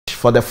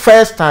for the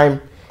first time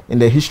in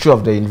the history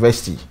of the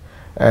university,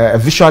 a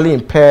visually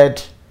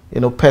impaired,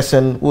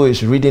 person who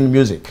is reading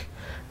music,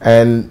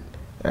 and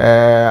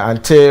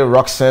until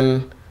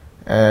Roxanne,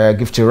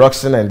 Gifty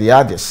Roxanne, and the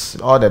others,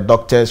 all the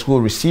doctors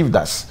who received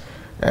us,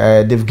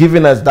 they've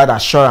given us that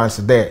assurance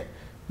there.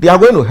 They are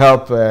going to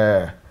help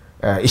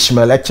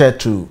Ishmael Eche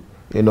to,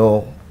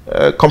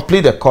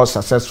 complete the course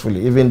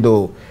successfully, even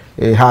though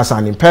it has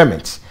an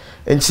impairment.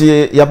 And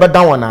see,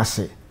 yabada wana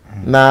se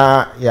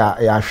na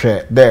ya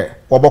share there.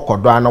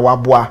 Wabokodwa na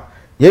wabwa.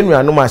 Yenu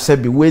ya numa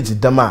sebi wezi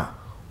dama.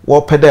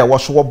 Wapede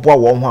washo wabwa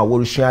wamwa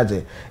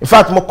worushiaje. In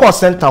fact, my course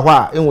center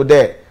wa in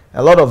there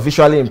a lot of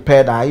visually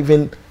impaired are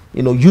even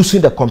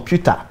using the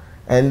computer,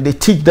 and they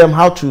teach them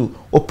how to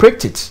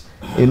operate it,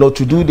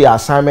 to do the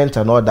assignment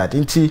and all that.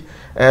 Into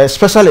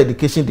special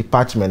education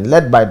department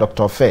led by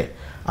Dr. Fair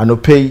and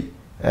Opey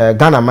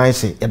Ghana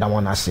Mindset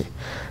Edawanase.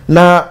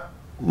 Now,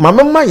 my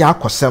mama ya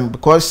kwasem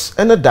because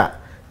that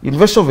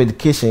University of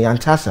Education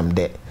yantasem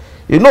there.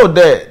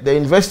 The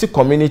university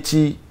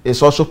community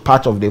is also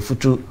part of the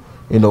Futu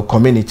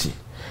community.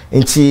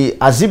 Nti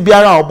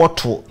azibiara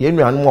oboto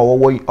yenu anu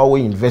awo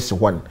university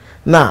one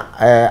na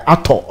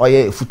ato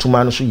oye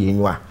Futuma no so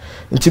yenwa.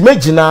 Nti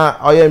megina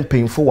oye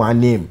mpemfo one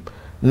name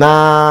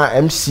na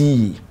MC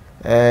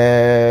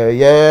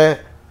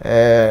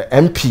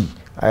MP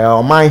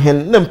oman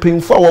hen na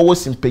mpemfo awo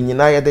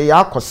simpanyina ye de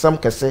yakosam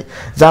kese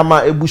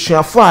zama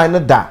ebusuafo a ne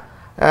da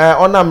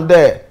onam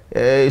de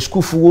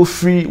school fu wo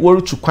free wo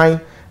to kwan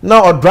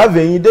na o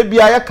driver yin de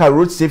bia ya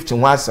road safety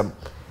ho asem.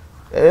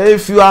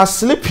 If you are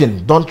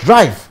sleeping, don't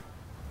drive.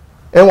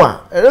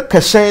 Ewa,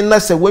 keshen na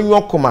se when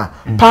you come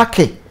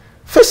parking.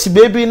 First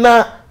baby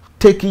na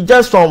take it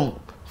just from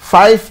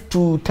 5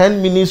 to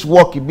 10 minutes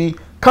walk be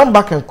come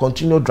back and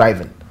continue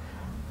driving.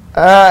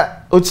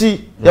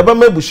 Oti yaba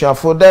mebusha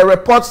for the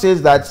report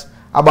says that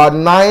about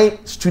 9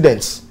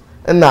 students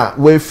na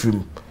way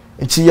from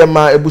nti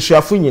yama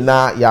ebusha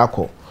nyina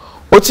yako.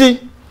 Oti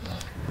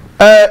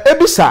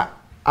ebisa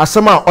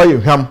asema oye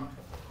hwam.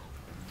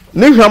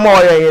 Ni hwam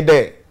oye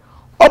de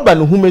oba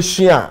no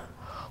humesua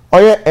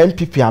oye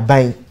MPP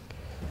aban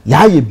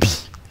yaye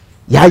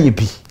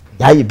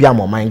bi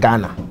amoman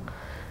Ghana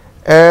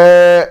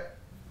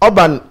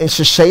oban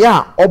nhyehyeye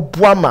a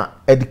oboama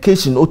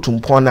education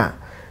otumpona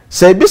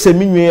se bi se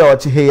minwe ya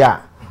ote he ya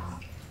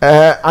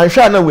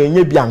anhwa na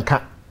wenye bi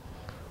anka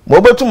mo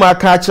obetum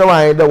aka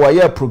achewan de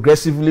woye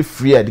progressively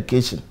free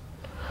education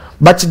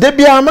but de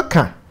bia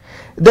amaka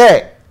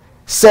there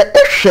se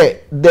ehwe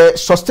the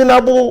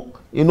sustainable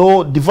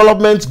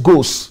development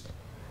goals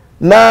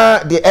na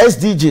the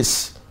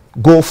SDGs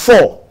go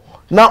for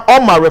now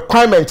all my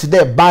requirements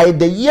there by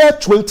the year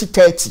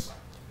 2030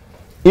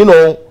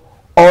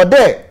 or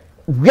there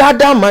we are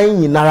da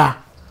man yinara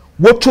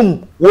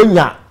wotum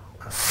wonya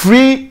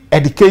free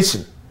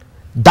education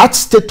that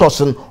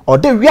status or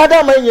there we are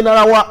da man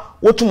yinara wa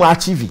wotum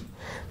achieve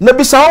na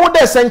bisa wo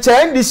there senche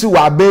NDC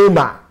wa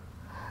bema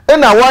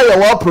na why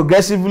you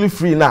progressively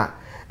free na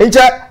nche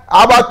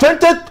about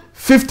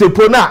 2050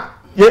 pro na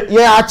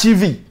ye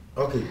achieve.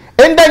 Okay.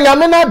 And then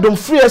Yamena Dom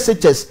free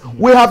SHS,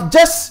 we have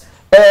just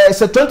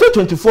it's a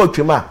 2024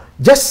 Chima,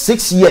 just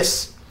 6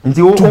 years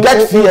to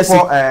get free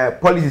for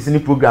policies in the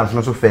programs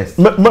not so first.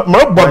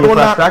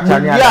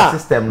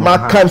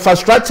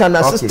 Infrastructure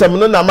and system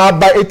no na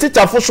by a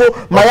teacher for sure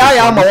my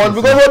am one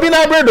because we been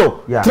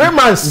abredo 3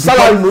 months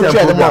salary no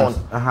share the month.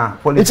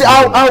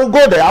 I will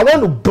go there. I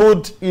want to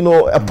build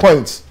a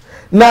point.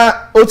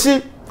 Now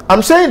Oti,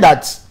 I'm saying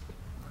that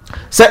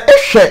say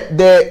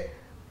the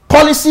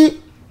policy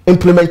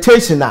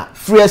implementation na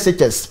free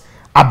SHS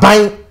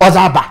aban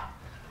ozaba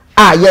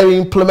you're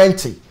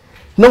implementing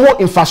no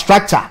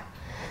infrastructure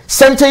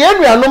center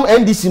anom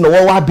NDC no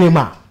wa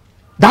bema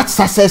that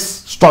success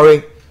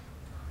story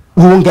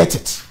we won't get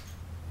it.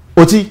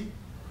 Oti,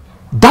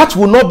 that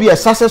will not be a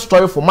success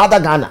story for Mother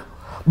Ghana,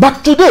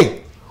 but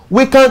today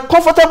we can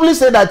comfortably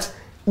say that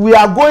we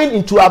are going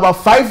into about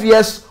 5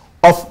 years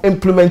of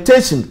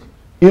implementation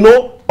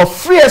of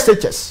free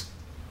SHS.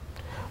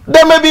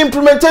 There may be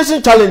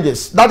implementation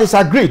challenges, that is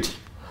agreed.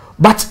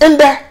 But in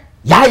there,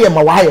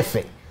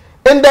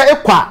 in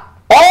there,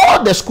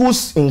 all the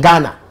schools in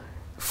Ghana,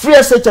 free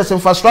SHS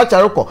infrastructure.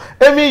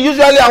 I mean,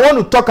 usually I want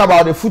to talk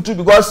about the Futu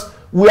because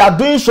we are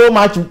doing so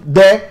much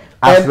there.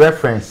 As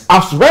reference.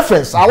 As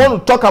reference, I want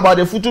to talk about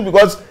the Futu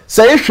because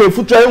say if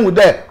Futu with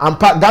there and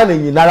Ghana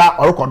Yinara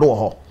or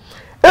Kodo.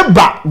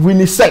 Eba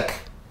Winisek,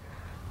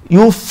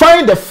 you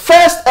find the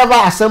first ever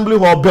assembly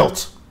hall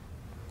built,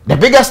 the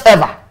biggest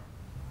ever.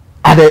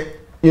 At the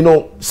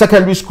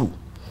secondary school,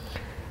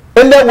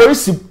 and then where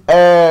is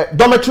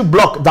dormitory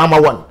block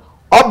Dama 1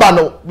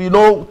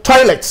 urban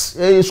toilets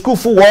school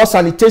for wall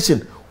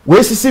sanitation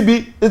where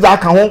CCB is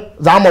that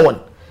Dama 1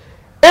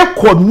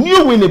 equal new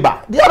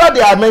Winneba. The other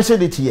day I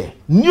mentioned it here.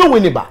 New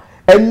Winneba,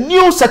 a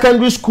new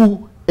secondary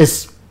school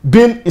is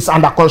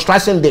under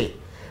construction there.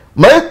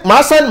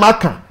 My son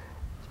Maka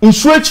in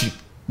Swechi,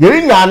 you're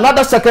in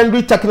another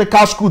secondary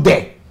technical school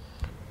there.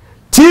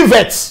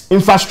 TVETs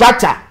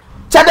infrastructure.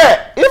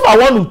 If I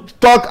want to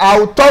talk, I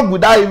will talk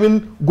without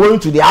even going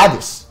to the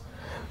others.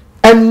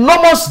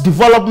 enormous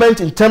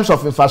development in terms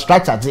of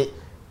infrastructure.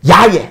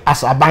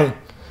 As a bank,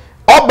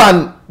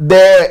 urban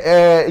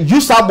the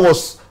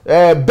usables,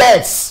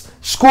 beds,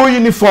 school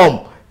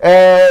uniform,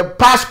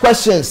 past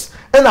questions,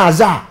 and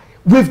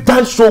we've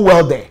done so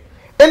well there.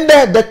 And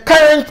the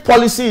current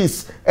policy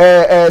is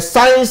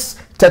science,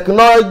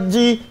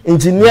 technology,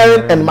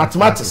 engineering, and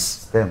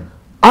mathematics.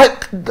 I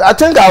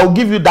think I will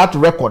give you that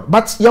record.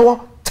 But there were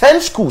 10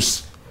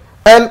 schools,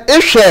 and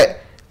if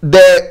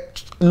the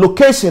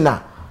location,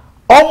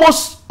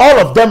 almost all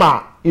of them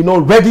are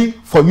ready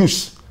for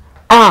use.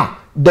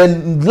 The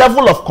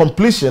level of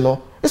completion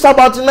is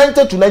about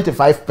 90 to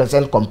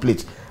 95%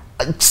 complete.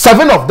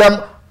 7 of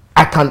them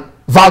I can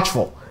vouch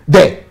for.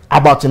 They're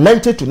about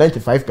 90 to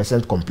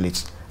 95%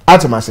 complete.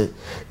 Ultimately,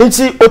 in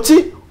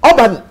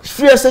urban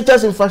free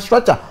SHS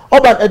infrastructure,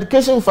 urban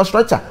education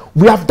infrastructure,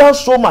 we have done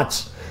so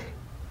much.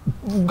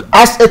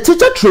 As a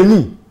teacher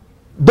trainee,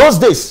 those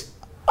days,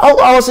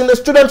 I was in the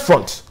student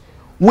front.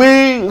 We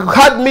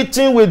had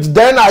meeting with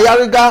then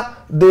Ayariga,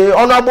 the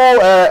Honorable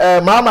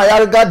Mahama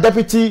Ayariga,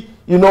 Deputy,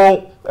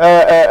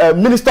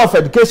 Minister of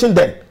Education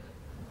then.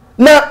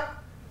 Now,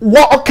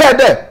 what occurred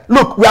there?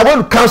 Look, we are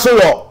going to cancel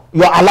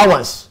your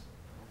allowance.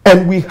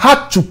 And we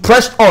had to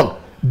press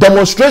on,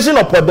 demonstration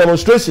upon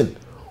demonstration.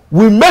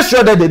 We made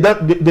sure that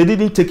they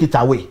didn't take it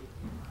away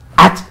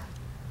at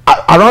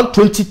around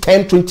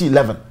 2010,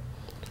 2011.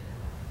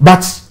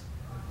 But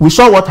we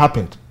saw what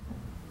happened.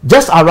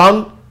 Just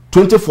around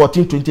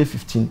 2014,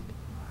 2015,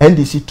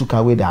 NDC took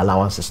away the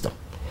allowance system.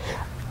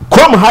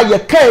 Come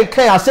here,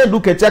 I said,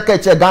 look at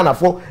Ghana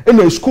for in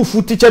a school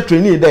food teacher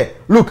trainee there.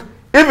 Look,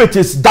 if it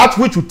is that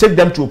which will take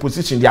them to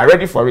opposition, they are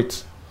ready for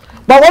it.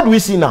 But what do we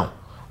see now?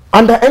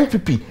 Under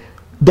MPP,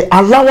 the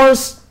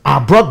allowance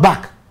are brought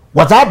back.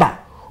 Whatever.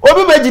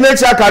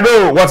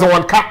 Was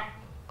one car.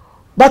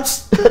 But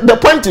the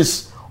point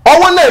is,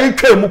 all one day you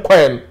came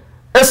Mukwen,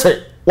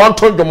 essay, one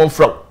told them on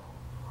from.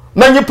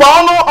 Now you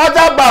pound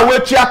other by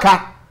where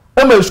Chiaka,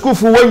 and school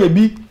for when you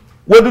be,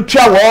 where do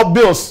travel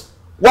bills.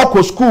 What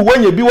was school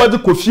when you be what the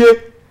coffee,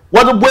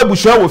 what the boy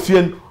bush with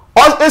you,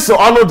 all is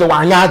honor the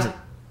one yard.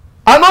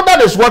 I know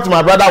that is what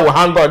my brother will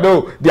handle,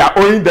 though they are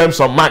owing them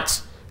some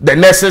months, the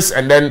nurses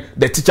and then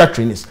the teacher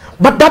trainees.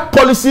 But that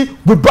policy,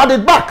 we brought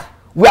it back.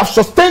 We have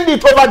sustained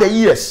it over the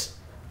years.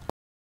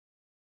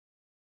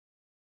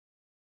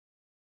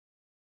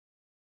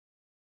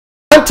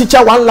 One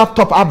teacher, one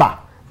laptop, Abba,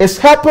 is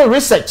helping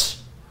research.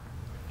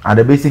 At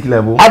the basic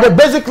level? At the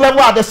basic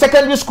level, at the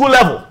secondary school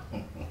level.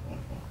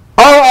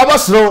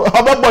 Because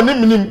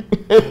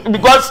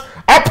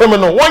I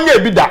permanent 1 year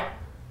be that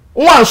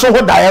one so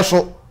what die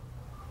so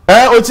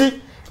at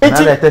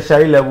the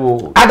tertiary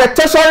level. At the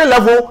tertiary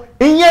level,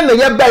 in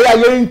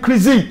year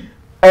increasing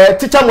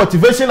teacher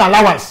motivation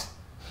allowance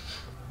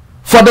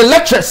for the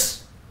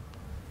lectures.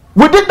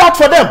 We did that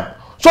for them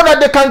so that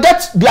they can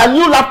get their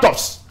new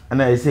laptops.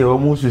 And I say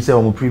almost you say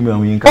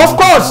premium income. Of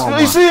course,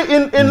 you see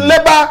in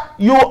labor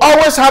you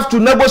always have to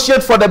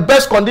negotiate for the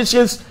best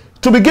conditions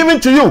to be given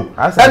to you,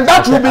 and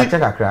that will be.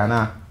 Kakra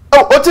na.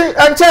 Oh, oti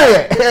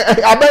anche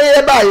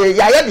abaye ba ye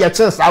de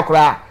chance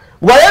akra.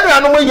 Wo ye no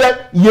no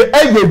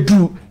ye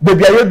du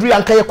baby ayedu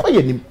anka ye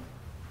koye nim.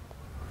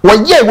 Wo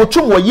ye wo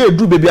twum wo ye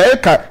du baby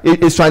ayeka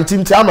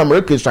eswantinti ama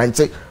America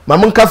eswanti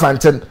mamunka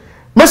fanten.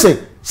 Me say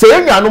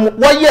enwa no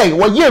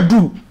wo ye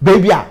du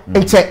baby a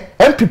nche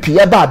MPP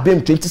ye ba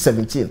bem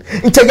 2017.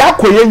 Nche ya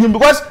koye nim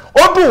because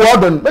odu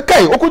wordon me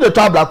kai okude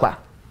to ablakwa.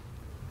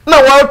 Now,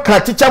 what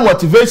can teacher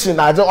motivation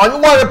as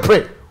on one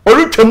pray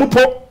or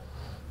Chemupo?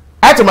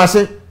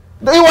 Atomase, he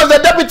was the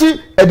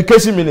deputy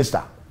education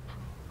minister.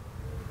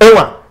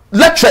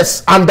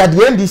 Lectures under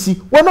the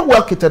NDC were not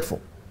well catered for.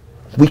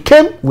 We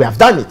came, we have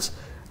done it.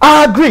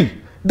 I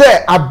agree.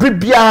 There are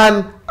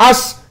Bibian,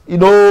 as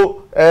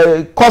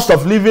cost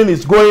of living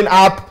is going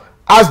up,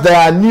 as there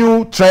are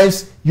new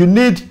trends, you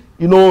need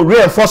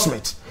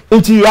reinforcement.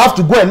 Until you have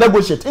to go and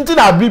negotiate. Until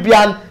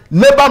Bibian,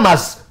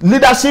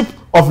 leadership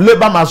of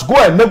labor must go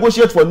and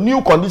negotiate for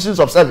new conditions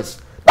of service.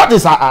 That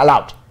is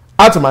allowed.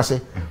 Ultimately.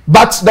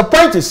 But the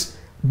point is,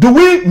 do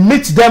we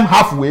meet them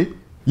halfway?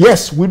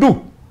 Yes, we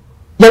do.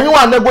 When you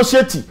are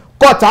negotiating,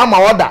 court time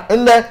order,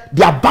 and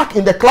they are back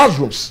in the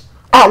classrooms.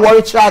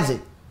 Worry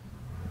charging.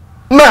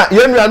 Nah,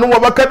 you know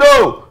what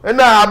and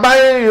now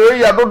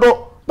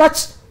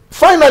but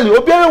finally,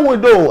 Obiara will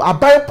do a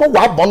buy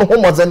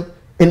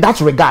in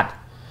that regard.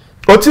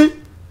 Oti,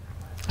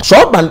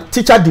 so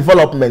teacher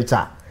development.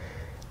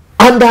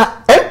 Under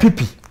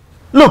MPP,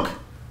 look,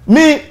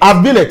 me,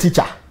 I've been a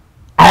teacher.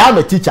 I am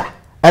a teacher,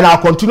 and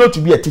I'll continue to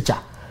be a teacher.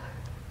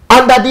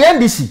 Under the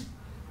NDC,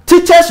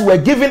 teachers were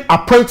given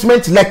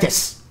appointment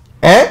letters.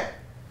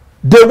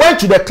 They went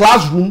to the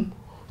classroom,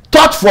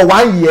 taught for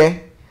 1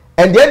 year,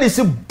 and the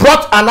NDC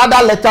brought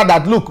another letter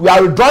that, look, we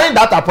are withdrawing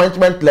that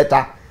appointment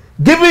letter,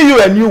 giving you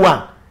a new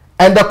one,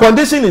 and the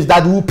condition is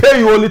that we will pay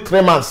you only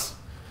 3 months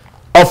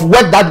of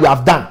work that we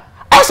have done.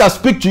 As I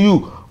speak to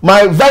you,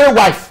 my very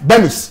wife,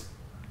 Benis,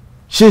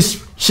 she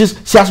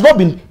has not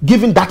been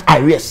given that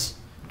arrears.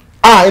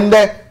 in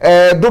the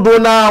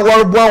Dodona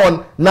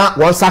Warbuan na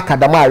one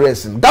Sakadama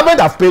arrest. Government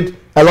have paid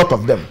a lot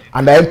of them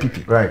and the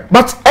MPP. Right.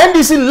 But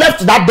NDC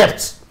left that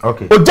debt.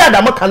 Okay.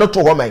 Ojadama cannot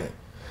to woman.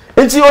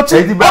 It's your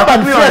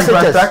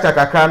infrastructure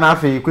Kakra na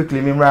fe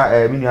quickly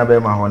mimra minia be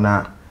ma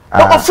hona.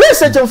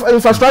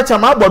 Infrastructure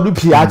ma bodu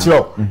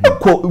piatro.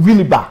 Eko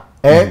winiba.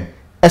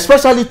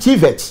 Especially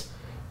TVET.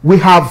 We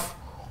have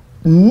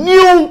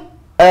new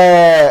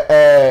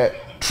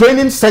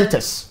training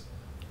centers.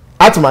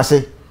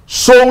 Atumase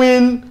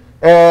showing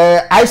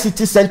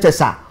ICT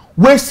centers are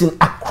wasting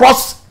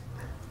across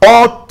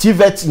all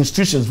TVET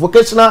institutions,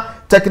 vocational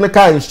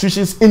technical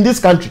institutions in this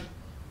country.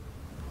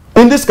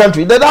 In this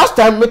country, the last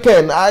time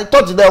I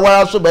thought there were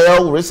also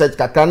research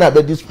Kakra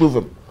be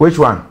disproven. Which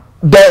one?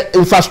 The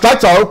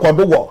infrastructure or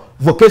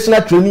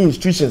vocational training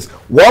institutions.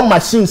 One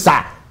machines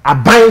are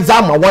buying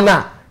them one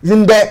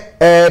in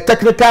the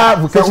technical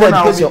vocational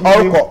education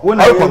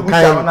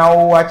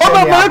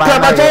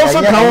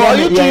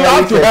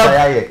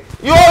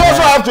you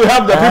also have to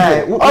help the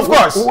people, of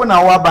course.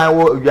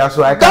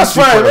 That's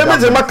fine.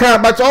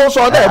 But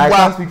also I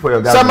can't speak for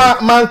your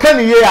government. Man can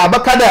hear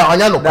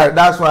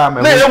that's why I'm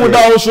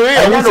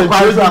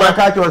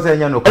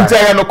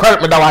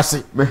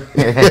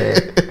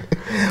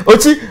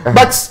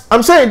but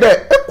I'm saying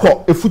that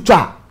a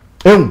future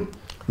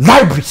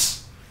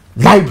libraries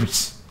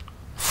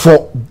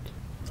for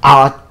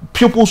our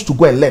pupils to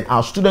go and learn,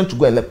 our students to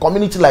go and learn,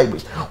 community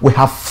libraries. We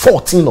have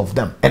 14 of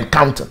them and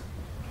counting.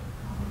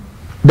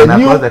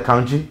 Across the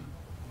country?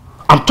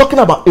 I'm talking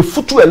about a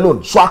futu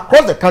alone. So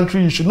across the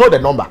country, you should know the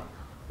number.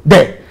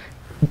 There,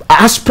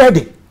 I spread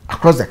it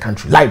across the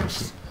country.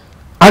 Libraries.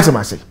 As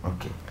I say,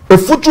 okay. A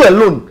futu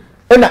alone,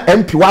 and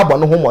an MP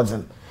no home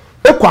wasn't.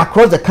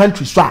 Across the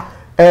country, so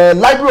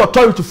library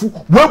authority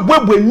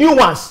we new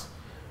ones.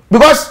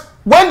 Because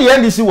when the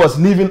NDC was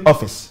leaving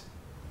office,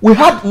 we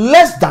had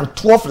less than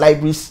 12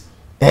 libraries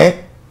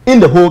in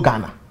the whole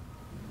Ghana.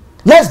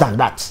 Less than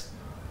that.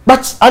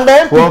 But under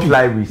MPP, 12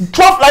 libraries.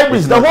 12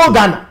 libraries, the whole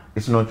Ghana.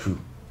 It's not true.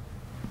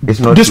 It's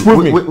not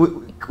Disprove true.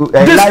 me.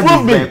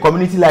 Disprove me.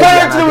 Community libraries.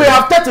 Currently, we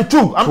have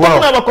 32. I'm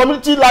talking about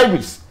community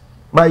libraries.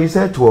 But you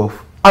said 12.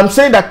 I'm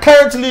saying that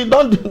currently,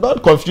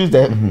 don't confuse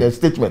the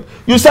statement.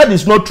 You said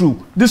it's not true.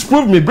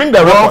 Disprove me. Bring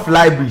the 12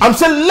 libraries. I'm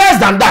saying less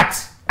than that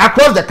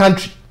across the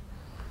country.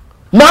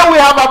 Now we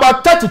have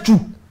about 32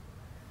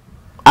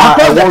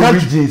 across the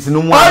country. Regions,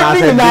 no more and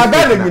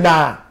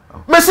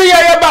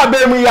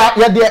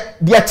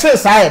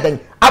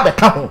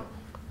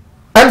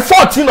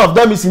 14 of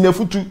them is in a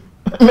futu.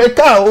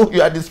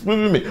 You are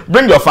disproving me.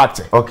 Bring your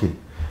facts. Okay.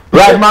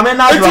 Right,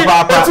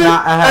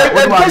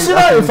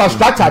 educational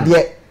infrastructure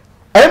there.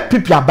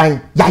 MPP are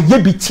buying. Ya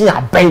yebitin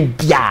are buying.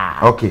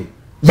 Okay.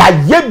 Ya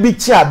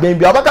yebitin are buying.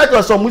 Obaka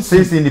was almost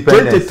since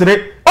independence.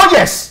 23. Oh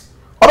yes.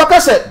 Obaka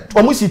said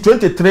almost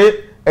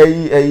 23.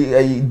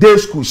 Day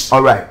schools.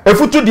 All right. If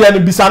you do the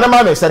bisana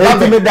mama said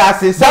that me da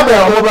say sabe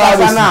o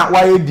basana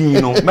why di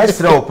no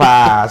mesre o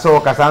pa so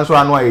kasa nso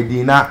anu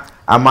ayedi na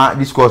ama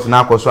discourse na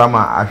akoso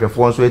ama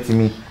ahwefo nso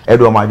etimi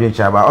edo omadwen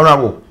chaba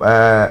honorable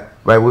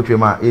by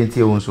wotwema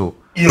entie wonso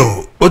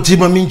yo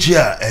otima minchi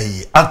a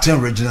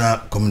acting regional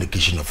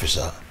communication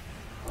officer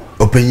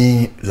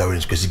openyi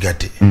Lawrence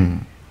Kwesigate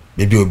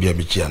baby obi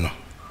abichia no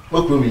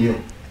okwo mi yo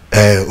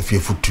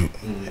ofiefutu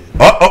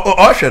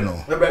o hwe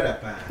no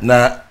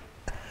na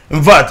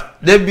in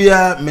fact, there be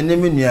a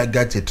menimia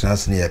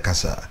Adekye3 near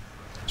Kasa.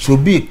 So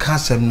be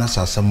Kasem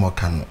Nasa some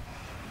can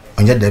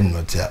on your dem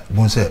not here.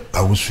 Won't say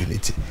I will soon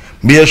it.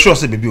 Be a sure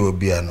say baby will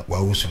be an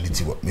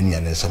wawusunity what many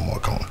and some more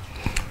count.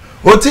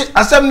 What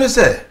assembly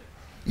say?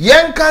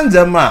 Young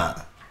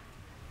Kanzama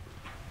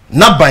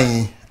not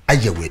buying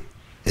ayewe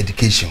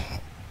education.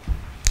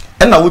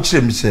 And I would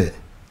say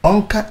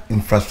onka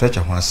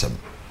infrastructure wansem.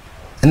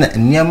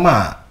 And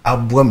Nyama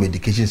abua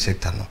medication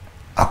sector no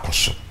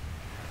akoso.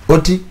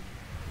 Oti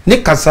ne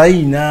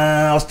kasai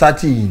na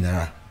start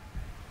na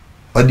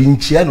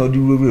odinchia na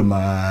odiwewe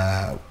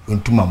ma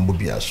ntuma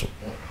mbobia so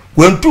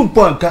wentu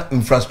ponka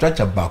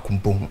infrastructure ba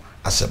kumpo ho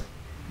asem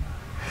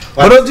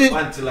odi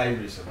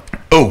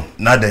oh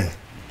nothing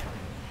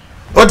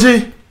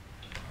odi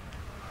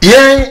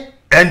yen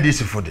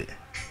NDC for the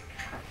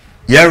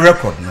yen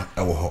record na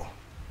ewo ho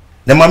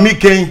na mami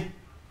ken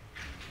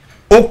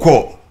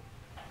okọ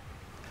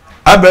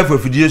abefo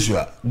fidie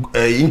so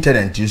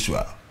internet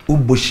so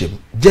uboshem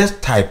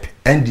just type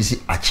NDC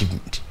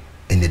achievement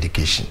in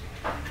education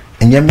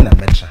and yemi na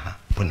metra ha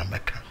bona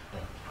meka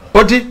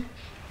odi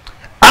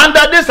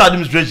under this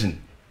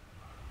administration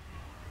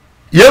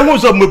yemu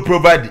so me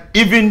provide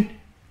even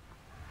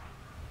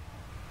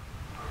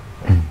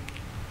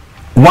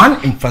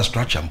one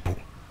infrastructure mpo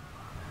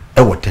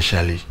e what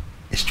tertiary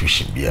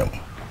institution biam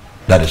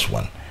that is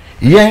one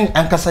yen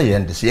ankasa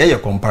yen this ye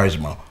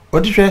comparison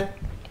odi hwe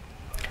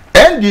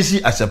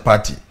NDC as a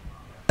party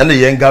and the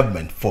young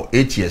government for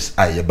 8 years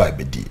I by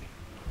BD.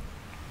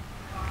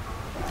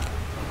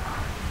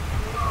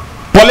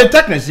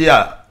 Polytechnics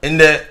here in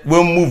the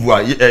will move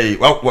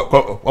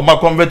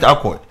convert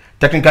accord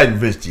technical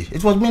university.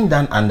 It was being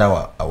done under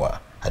our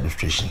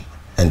administration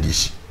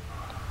NDC.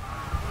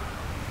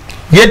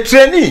 Ye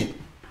trainee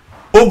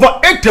over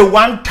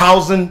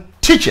 81,000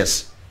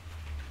 teachers.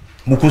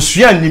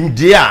 Mukusua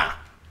nimdia.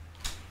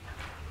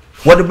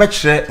 What the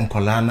bachelor in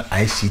Kolana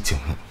ICT.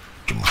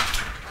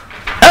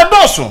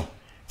 Eboso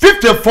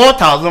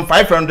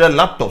 54,500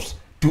 laptops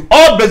to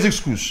all basic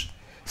schools.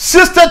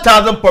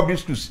 60,000 public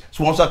schools.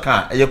 Sponsor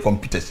can a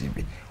computer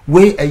CV.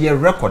 Where a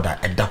recorder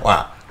at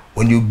Dahua.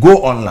 When you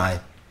go online,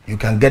 you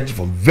can get it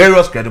from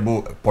various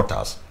credible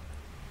portals.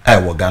 I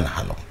will Ghana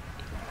Hano.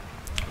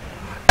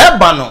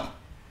 Ebano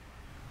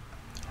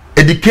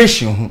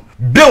education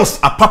bills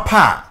a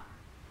papa.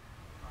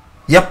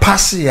 Ya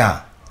pass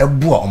ya a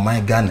boy on my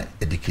Ghana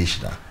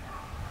education.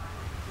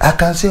 I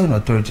can say on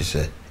authority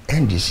say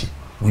NDC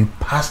we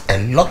pass a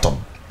lot of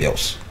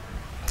bills.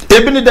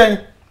 Even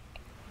then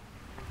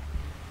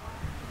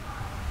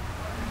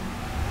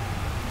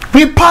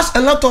we pass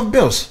a lot of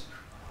bills.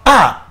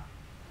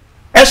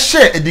 A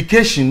share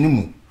education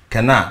nimu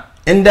kana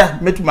enda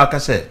metumaka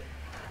say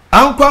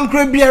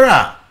ankwankre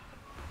biara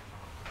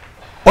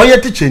oye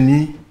teacher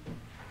ni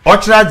o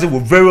charge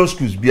with various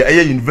schools bia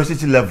a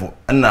university level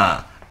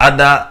na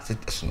other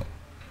sectors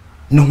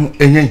no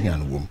enye hia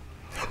no wom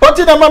o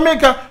ti na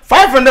make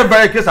 500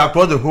 vehicles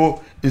across the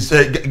whole is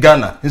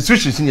Ghana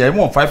institutions in here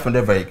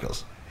 500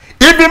 vehicles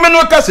if me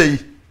no ka say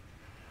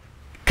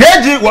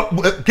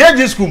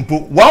KG school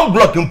one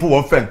block in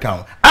one friend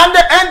count and the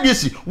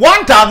NDC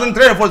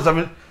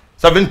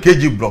 1,347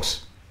 KG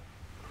blocks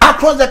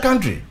across the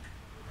country.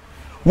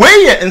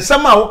 Where in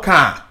some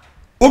can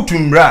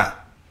utumra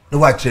the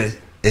watcher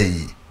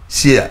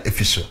see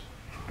official.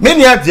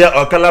 Many have their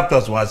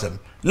laptops was them.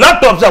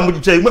 Laptops are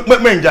much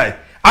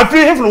I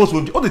feel influence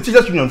with all the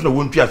teachers union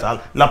won't be as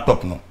a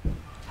laptop no.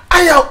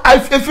 I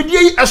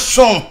feel a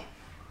song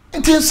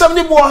until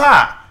somebody bought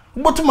her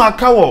but to my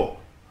cow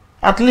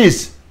at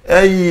least.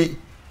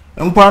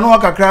 Mpano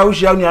Kakra we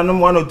share no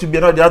 1 or 2 be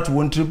not there to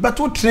want to but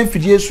what train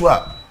video so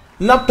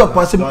laptop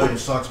pass my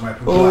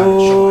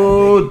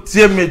oh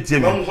tie me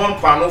one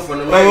pano for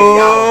no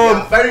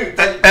very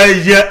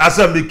yeah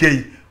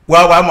asambike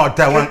wa more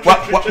time one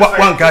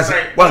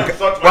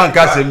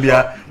case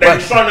bia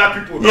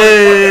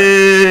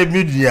yeah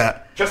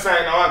media just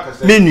say na one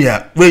case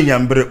media we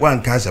yambre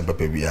one case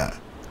papa bia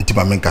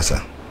ntima men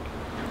kasa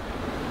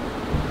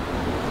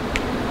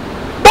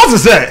what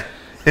is say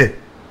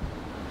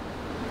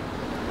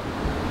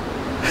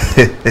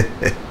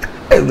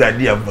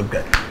Adia,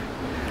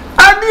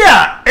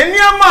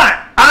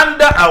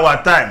 under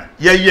our time,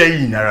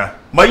 nara.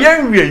 My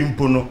young we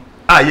impono,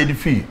 ye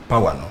defeat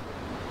power no.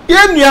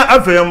 Near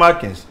African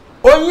markings.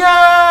 Oh,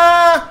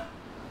 yeah,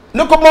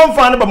 no common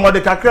fan about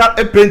Mother Kakra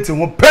a painting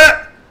will pay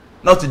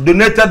not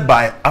donated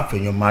by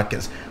African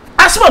markings.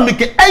 As well,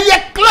 make a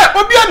clear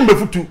or beyond me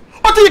for two.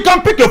 Or you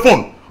can pick your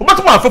phone.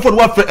 But my phone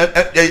what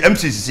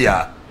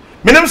MCCR.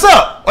 Meaning,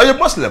 sir, or you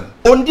Muslim,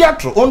 on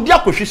diatro, on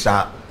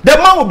diakoshisa. The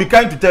man will be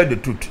kind to tell the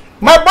truth.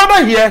 My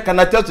brother here can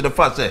attest to the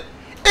fact say,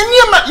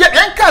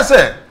 and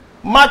say,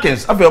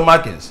 markings, of your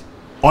markings,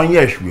 on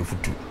yes, we for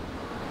two.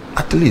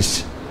 At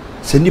least,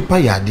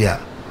 Senipa Yadia,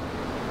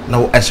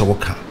 now as a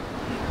worker.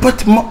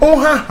 But my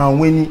own hand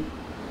when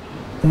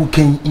who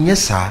can in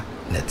yes, sir,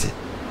 net.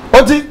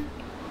 Oti,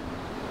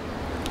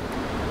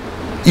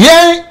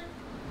 ye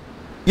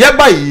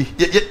by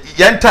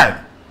yen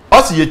time,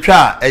 also you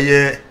try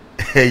a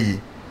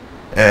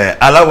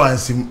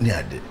allowance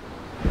near it.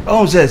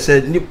 Oh,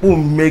 said Nipo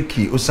make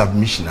a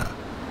submission.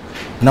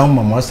 Now,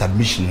 Mamma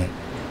submission.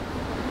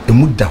 A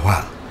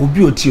mudawa,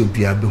 Ubioti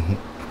Biabu.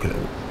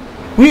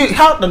 We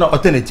have an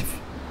alternative.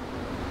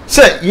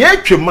 Say, ye,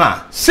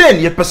 Chuma,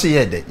 say, ye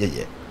persuaded,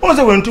 ye.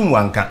 Also went to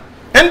one can.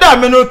 And I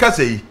may no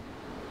say,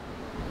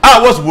 I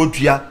was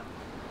Wotia.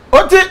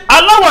 What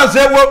allowance,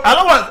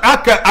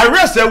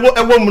 arrest a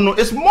woman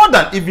is more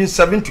than even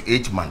 7 to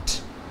 8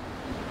 months.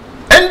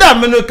 And I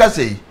may no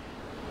say,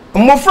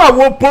 Mofra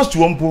will post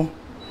one pool.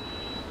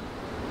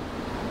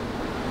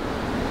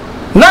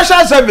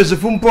 National service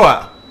from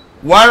poor.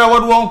 Why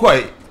would one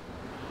quite?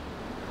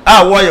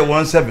 Why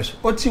one service?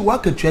 What's he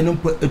work at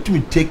training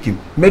to take him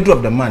middle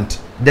of the month?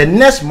 The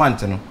next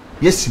month, no?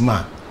 Yes,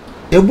 man.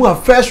 A boy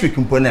first week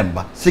in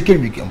Ponemba,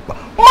 second week in Pa.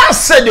 Man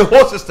said the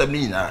whole system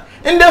in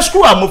the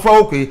school. I'm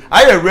okay.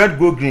 I red,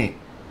 go green.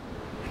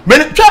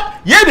 When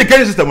chat, yeah, the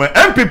kind system where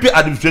MPP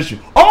administration.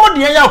 Oh,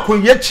 the Yaya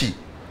Kuyechi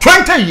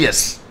 20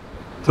 years.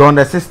 So on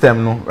the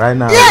system, no, right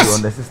now. Yes.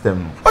 On the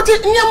system. What is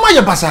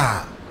Nyamaya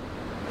Bazaar?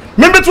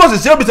 Maybe it was a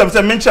service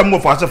of mention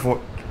more for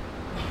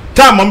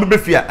time on baby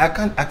fear. I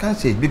can't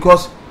say it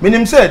because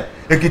when said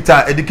a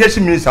guitar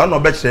education minister no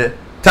better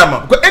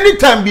time because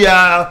anytime we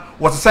are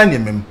was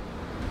assigning him,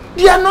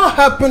 they are not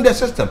helping the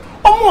system.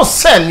 Almost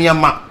send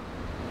Yama.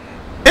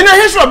 In the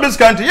history of this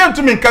country, you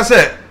to me can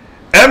say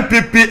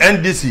MPP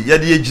NDC, ya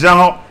the age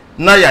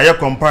na ya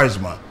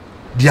comparison.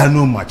 They are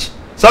no much.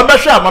 So be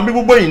sure my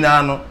people boy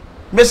na no.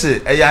 Me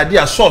say a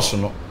idea source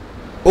no.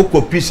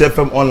 Oko Peace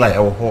FM online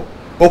or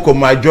Oko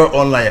my joy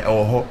online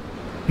or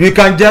you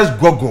can just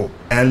Google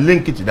and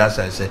link it to that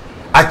side. Say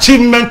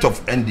achievement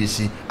of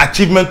NDC,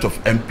 achievement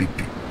of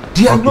MPP.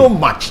 They are no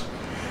match.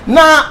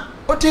 Now,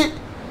 what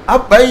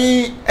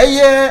abai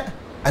eye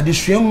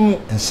adesuamu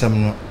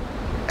nsem no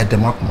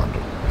edemakomado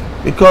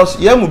because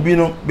yamu bi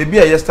no bebi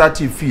a ye start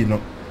fee no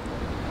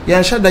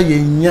yan shada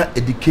yenya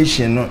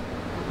education no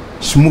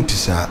smooth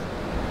sa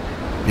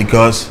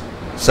because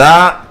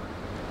sa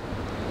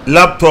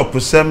laptop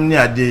sem ni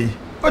ade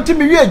oti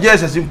mi wie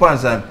just simple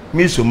answer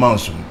me so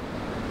mouse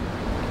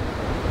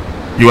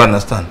you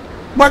understand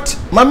but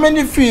my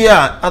many fee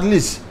at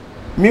least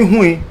me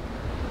hui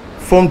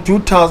from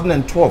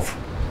 2012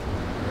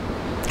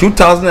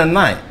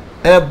 2009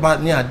 eba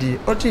ni ade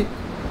oti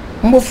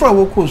mbofra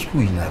wo ko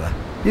school inara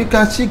you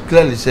can see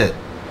clearly say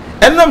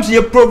enam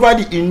say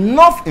provide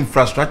enough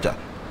infrastructure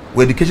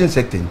with education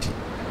sector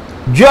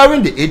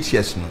during the 8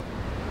 years no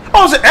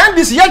also and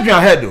this year dwan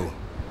ahead o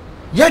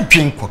ya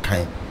dwen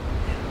kokan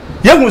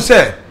ye hu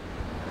say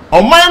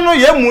oman no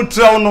ye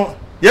mutraw no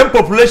ye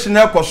population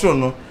na ekoso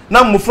no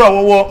na mbofra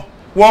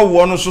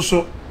wo no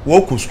so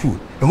wo ko school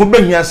e ho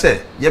behia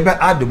say ye be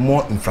add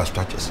more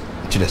infrastructures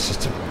to the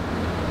system.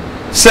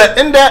 Say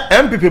in the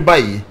MPP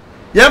buy,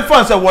 young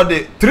fans say what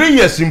the 3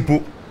 years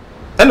simple,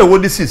 and the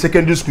what this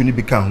secondary school ni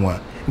become one.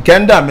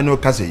 Kenda me no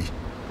kase,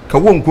 ka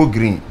won ko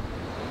green,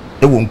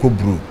 e won ko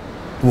blue,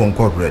 e won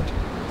ko red.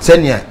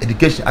 Senior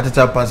education at the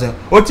time person.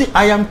 Oti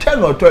I am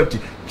 10 or 30.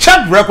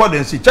 Check record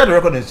and see. Check the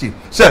record and see.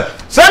 Say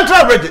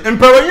central region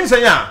empower yin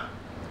say ya.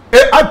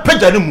 I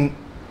page mu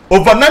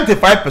over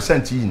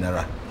 95% yi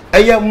nara.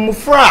 Eye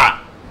mufra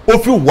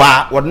ofi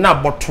wa what na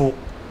bottle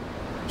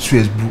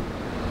Suez blue.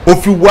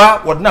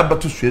 Ofiwa what na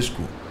batu Suez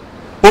school.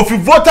 Ofi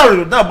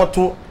voter na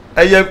batu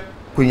eye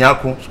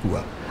kunyako school.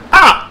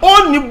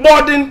 Only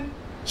boarding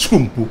school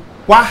mpo.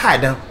 Wa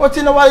hide what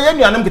in wa ye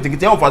nuanam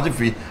kitikiti of as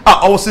free.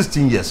 All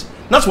 16 years.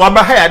 That's why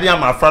ba hide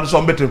am afra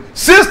so better.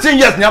 16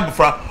 years na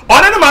abofra.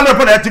 On any man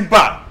report that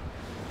timpa.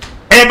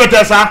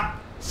 Better sir.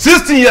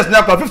 16 years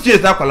na kwa 50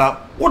 years na kwala.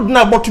 Would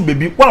na batu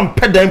baby one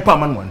pedan pa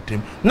man one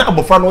time. Na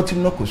abofra no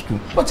team no school.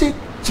 But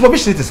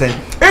supervision is saying.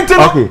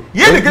 Okay.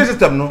 Ye the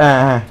system no.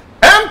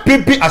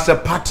 MPP as a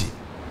party.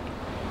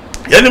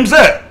 Yenim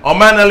say o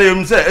man na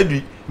lem say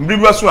edi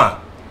mbribu so a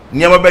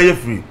niam ba ye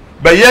free.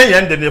 But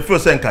yen de ne feel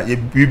say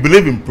we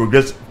believe in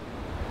progress.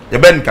 Ye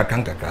ben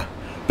kakra.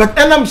 But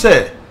enam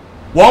say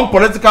one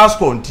political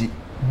sconti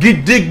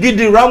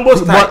gidi rambo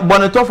style.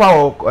 But on top of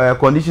our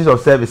conditions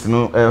of service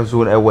no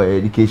so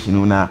education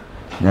no na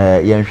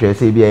yen hwe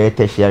say be a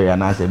tertiary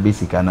and as a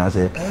basic and as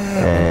a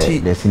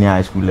the senior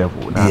high school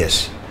level na.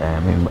 Yes.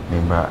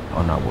 Member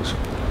honorable.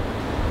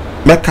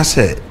 Meka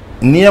say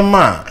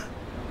niema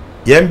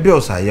yen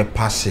bills are ye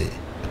passe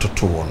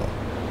to no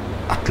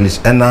at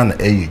least enan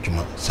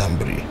juma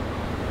sambri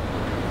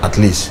at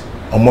least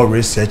more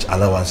research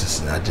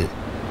allowances na je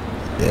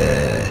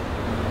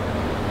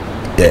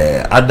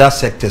other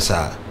sectors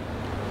are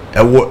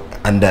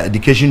under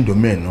education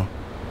domain no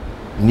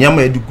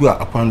niema edugu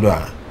akwando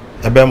a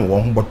ebem wo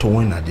ho boto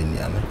won na de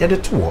nia no ye de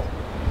to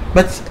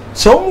but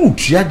so mu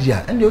tua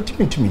dia and the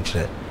ultimate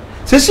kire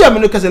se si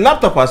ameno kase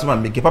laptop asema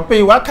make papa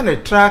yi wa kana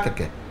track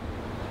keke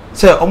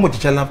say omo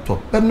teacher laptop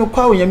but no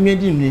kwa onya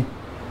miadi ni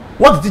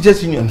what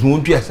teachers union who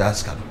do as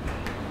ask no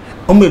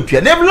omo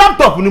etua dem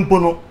laptop ni mpo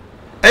no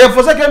e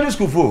for secondary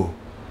school for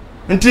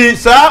nti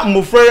sa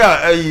mofre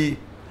a ayi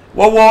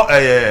wo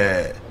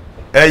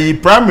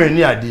primary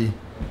ni adi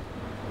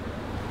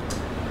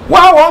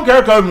wa won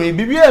character me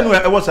bibia no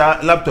e was a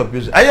laptop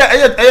use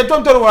aye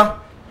tontorwa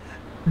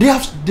they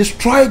have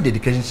destroyed the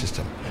education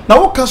system na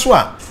wo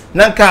kasoa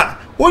nanka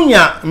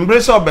onya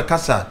mbresa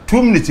obekasa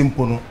 2 minutes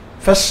mpo no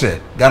first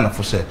Ghana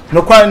for said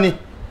no kwani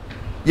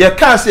ye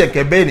can say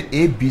ke be ni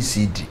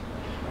ABCD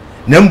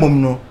na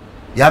mbom no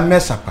ya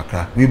mess up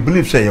Kakra we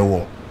believe say you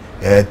will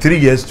 3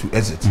 years to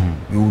exit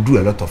we will do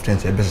a lot of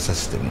things in the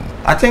system.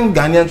 I think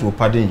Ghanaians will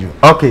pardon you.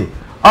 Okay.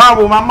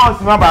 Oh, my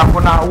mouse ma ba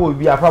for now will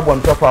be a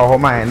problem top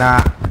of my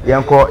na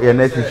yanko your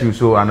next issue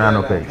so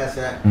anano pay.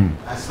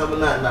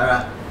 Asabna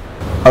nara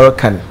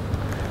Arakan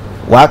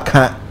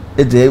waka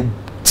ede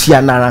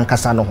tia nara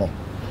nkasa no ho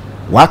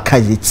waka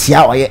ye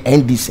tia oye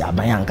NDC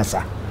aban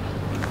nkasa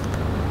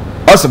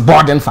also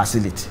boarding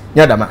facility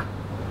nyadama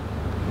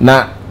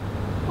na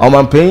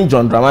omampen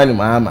John Dramani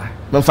Mahama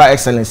memfa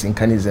excellence in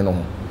kanize no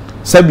ho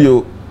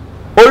sabio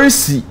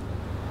orisi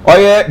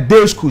oye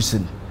day schools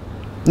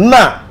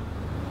na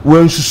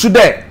when susu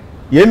de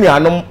ye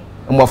nuanom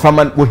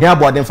mofama wo hia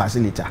boarding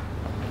facility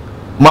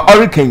ma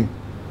hurricane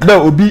da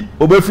obi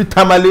obefi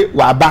tamale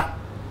waba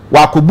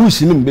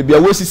wakobush nim bebia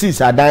wosisi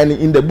sadan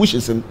in the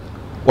bushes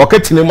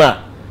waketine ma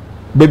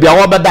bebia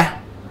wobeda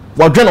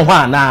wodwene ho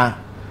ana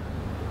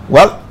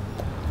well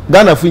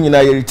Ghana fu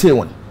nyina ye retain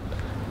one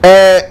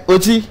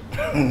oti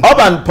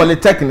urban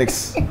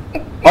polytechnics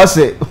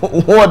ose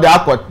who the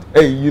akot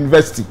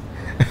university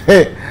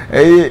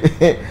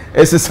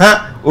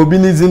esesa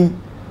obinism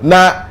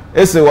na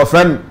ese wo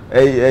friend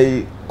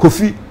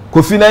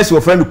kofi na ese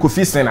wo friend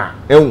kofi sena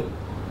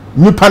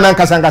nipa na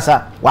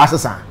nkasa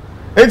wasesa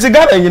enti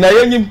Ghana nyina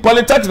yenyim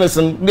polytechnics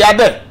they are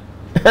there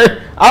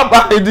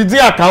aba edidi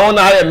account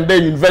na I am the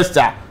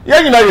university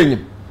yenyina yenyim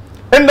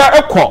enda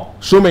ekọ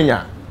so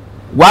menya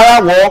Why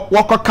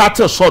walk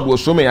cattle sword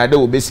was so many other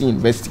obese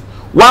university.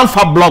 One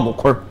fab blog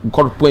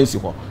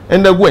corporation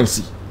and the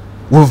Gwency.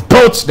 We've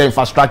built the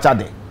infrastructure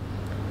there.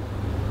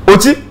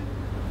 Oti,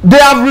 they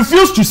have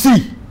refused to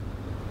see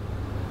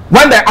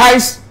when the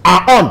eyes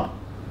are on.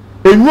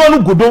 And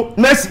one go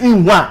next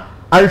in one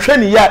and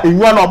training here in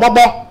one or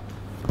bubble.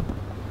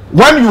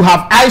 When you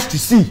have eyes to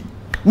see,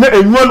 no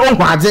in one on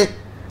party.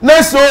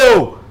 Next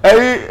so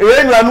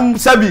anyone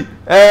sabi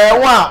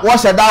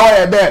what's a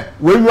dollar there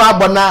when you are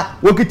bona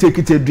work take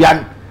it a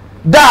drian.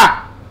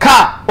 Da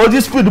car or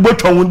this speed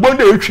button with one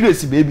day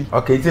baby.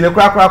 Okay, it's in a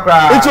crack.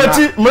 It's what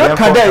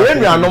America there,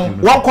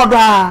 one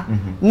quadra.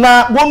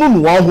 Na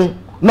woman won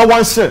no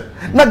one sir.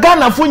 Na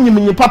Ghana for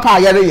you papa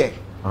yere.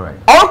 Alright.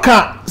 All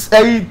can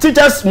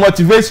teachers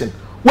motivation.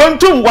 One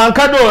two one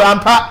cado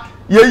and pa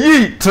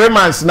ye 3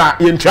 months na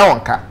in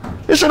Chawanka.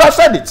 You should have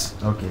said it.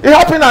 Okay. It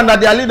happened under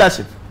their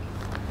leadership.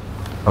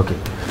 Okay.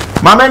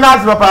 Mama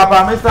Nas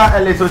Papa, Mr.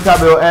 Ellis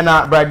Otabel,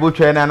 and Bride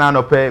Butcher and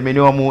Anope,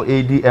 Minimomu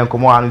AD and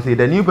Komoan say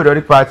the new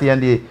periodic party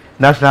and the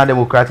National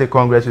Democratic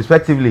Congress,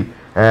 respectively,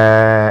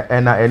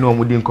 and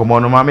Mudin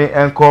Komono Mame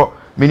and Co.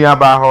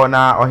 Miniabaho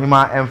na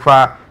Ohima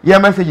Emfa. Your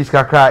messages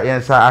Kakra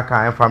and Sa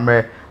Aka and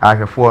Famre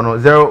Aka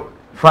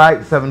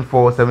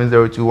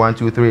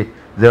 0574702123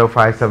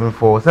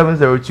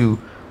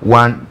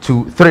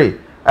 0574702123.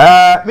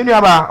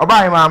 Miniaba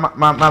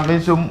Obama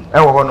Minsum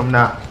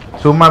Ewa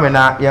so mama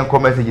na yenko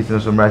messages no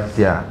so mra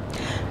sia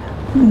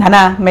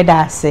nana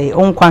meda say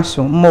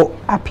onkwaso mo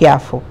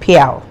apiafo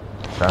piao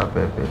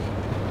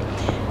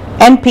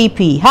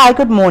NPP. Hi,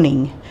 good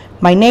morning.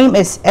 My name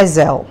is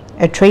Ezel,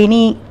 a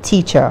trainee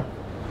teacher.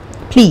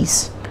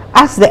 Please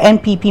ask the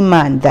NPP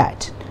man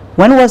that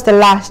when was the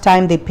last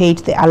time they paid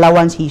the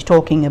allowance he's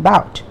talking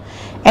about?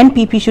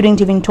 NPP shouldn't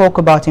even talk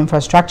about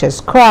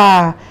infrastructures.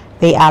 Cry,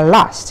 they are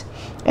lost.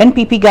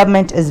 NPP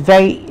government is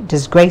very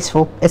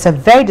disgraceful. It's a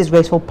very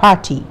disgraceful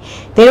party.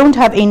 They don't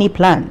have any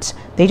plans.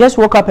 They just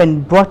woke up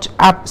and brought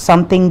up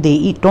something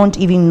they don't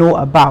even know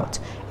about,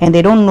 and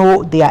they don't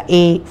know their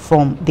A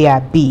from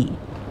their B.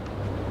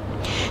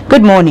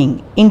 Good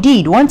morning.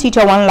 Indeed, one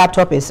teacher, one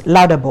laptop is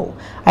laudable.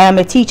 I am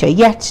a teacher,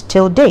 yet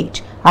till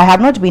date, I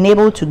have not been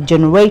able to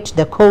generate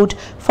the code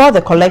for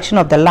the collection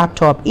of the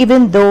laptop,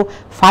 even though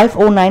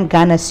 509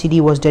 Ghana cedi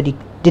was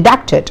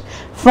deducted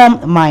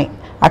from my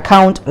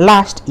account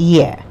last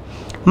year.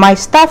 My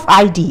staff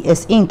ID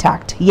is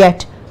intact,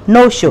 yet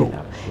no show.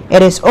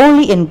 It is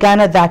only in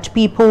Ghana that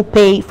people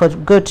pay for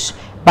goods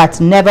but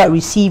never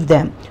receive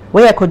them.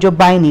 Where could you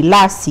buy any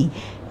lassie?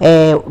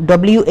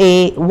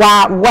 WA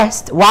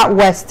West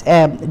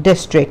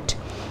district.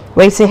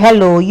 We say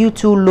hello, you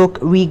two look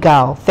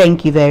regal.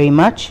 Thank you very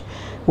much.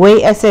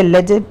 We as a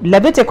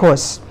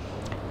Leviticus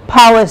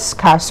Powers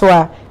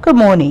Kasoa. Good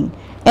morning.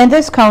 In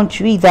this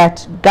country,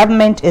 that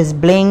government is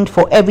blamed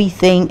for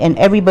everything and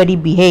everybody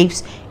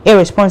behaves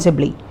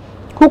irresponsibly.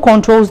 Who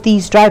controls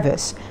these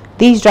drivers?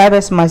 These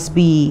drivers must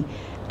be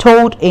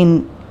told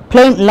in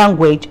plain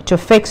language to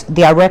fix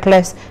their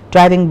reckless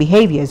driving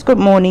behaviors. Good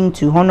morning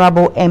to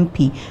Honorable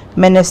MP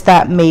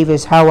Minister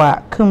Mavis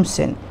Howard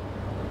Kumson.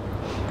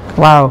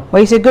 Wow.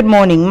 Well, you say good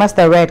morning,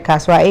 Master Red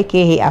Kaswa,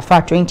 aka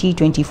AFA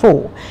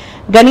 2024.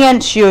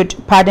 Ghanaians should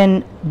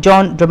pardon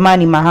John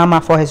Dramani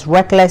Mahama for his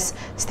reckless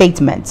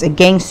statements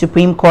against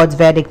Supreme Court's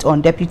verdict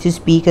on Deputy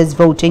Speaker's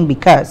voting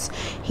because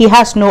he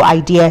has no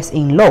ideas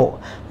in law.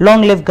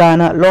 Long live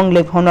Ghana, long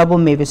live Honorable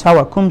Mavis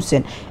Howard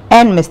Kumson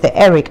and Mr.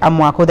 Eric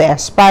Amwako, the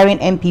aspiring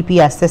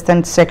MPP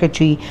Assistant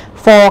Secretary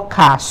for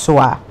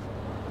Kasoa.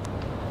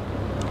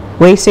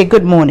 We say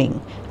good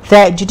morning.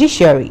 The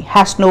judiciary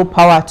has no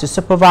power to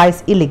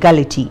supervise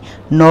illegality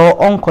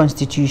nor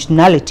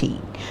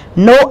unconstitutionality.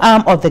 No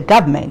arm of the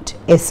government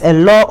is a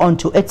law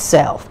unto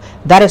itself.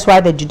 That is why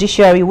the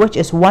judiciary, which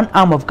is one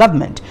arm of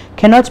government,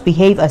 cannot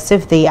behave as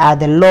if they are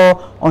the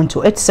law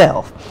unto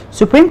itself.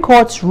 Supreme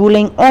Court's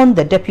ruling on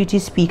the Deputy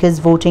Speaker's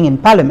voting in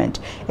Parliament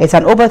is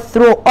an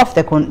overthrow of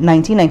the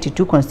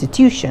 1992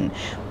 Constitution,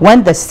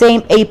 when the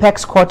same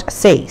Apex Court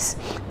says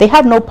they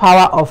have no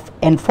power of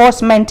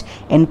enforcement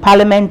in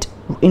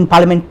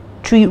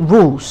parliamentary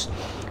rules,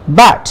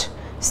 but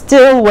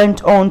still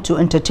went on to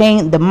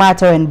entertain the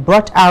matter and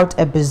brought out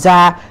a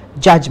bizarre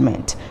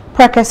judgment.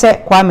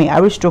 Prekese Kwame,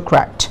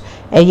 aristocrat,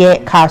 Eye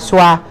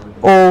Kasoa,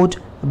 old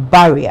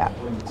barrier.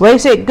 We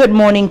say good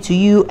morning to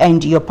you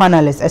and your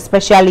panelists,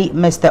 especially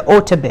Mr.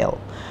 Otabel.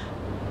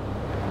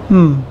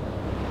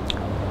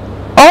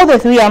 All the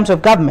three arms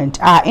of government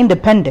are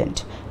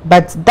independent,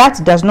 but that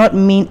does not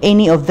mean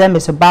any of them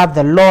is above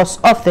the laws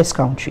of this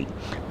country.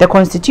 The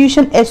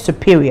Constitution is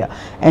superior,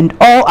 and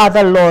all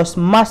other laws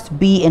must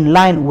be in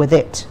line with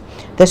it.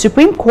 The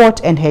Supreme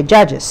Court and her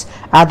judges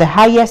are the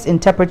highest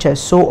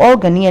interpreters, so all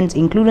Ghanaians,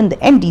 including the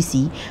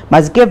NDC,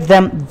 must give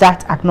them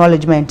that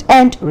acknowledgement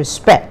and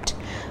respect.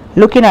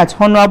 Looking at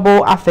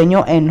Honorable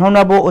Afenyo and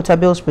Honorable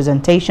Otabel's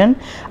presentation,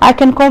 I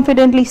can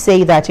confidently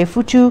say that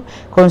Efutu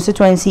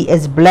constituency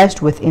is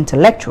blessed with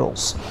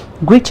intellectuals.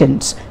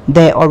 Greetings,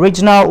 the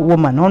original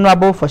woman,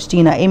 Honorable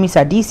Faustina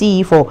Emisa,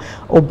 DCE for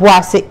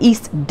Obuase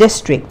East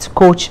District,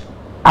 Coach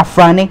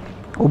Afrani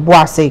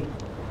Obuase.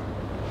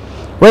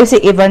 Where say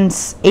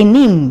Evans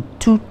Enim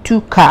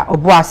Tutuka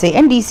Obuase,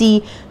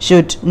 NDC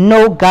should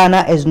know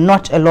Ghana is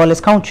not a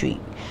lawless country.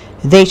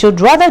 They should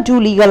rather do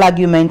legal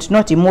argument,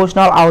 not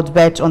emotional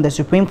outbursts on the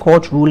Supreme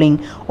Court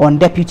ruling on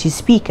deputy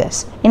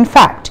speakers. In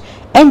fact,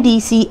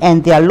 NDC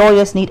and their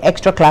lawyers need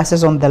extra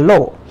classes on the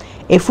law.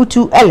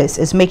 Efutu Ellis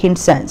is making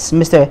sense,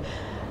 Mr.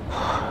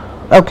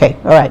 Okay,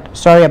 all right.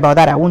 Sorry about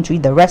that. I won't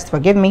read the rest.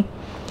 Forgive me.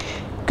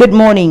 Good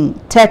morning,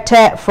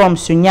 Tete from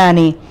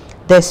Sunyani.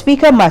 The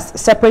speaker must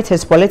separate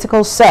his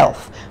political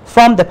self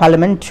from the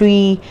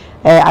parliamentary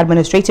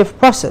administrative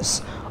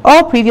process.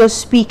 All previous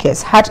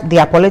speakers had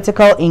their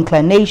political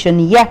inclination,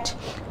 yet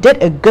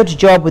did a good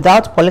job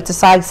without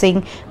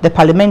politicizing the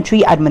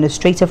parliamentary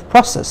administrative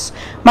process.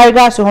 My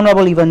regards to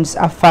Honorable Evans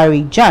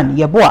Afari Jan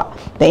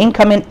Yeboah, the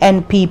incoming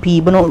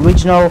NPP Bono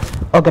regional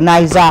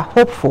organizer,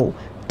 hopeful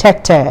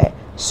Tete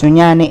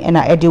Sunyani and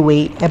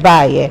Adekye3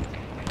 Ebaye.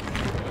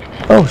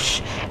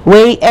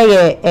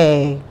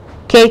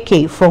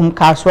 KK from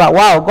Kasoa.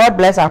 Wow, God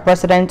bless our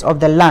president of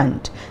the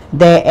land.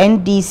 The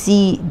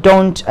NDC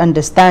don't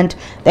understand.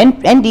 The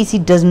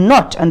NDC does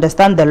not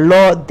understand the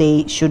law.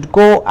 They should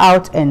go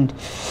out and...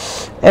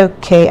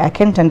 Okay, I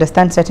can't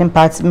understand certain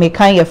parts. Make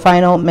your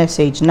final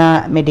message.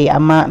 Na mede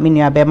ama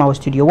minya bema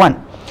Studio 1.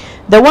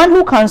 The one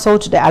who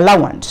cancelled the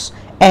allowance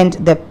and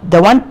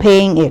the one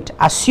paying it,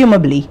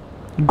 assumably,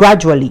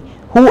 gradually,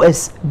 who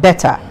is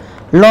better?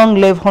 Long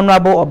live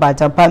Honorable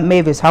Obatampa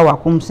Mavis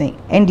Hawakumse.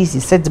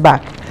 NDC sits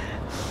back.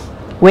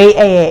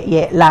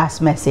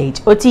 Last message.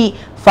 Oti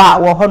fa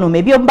wo hono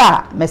maybe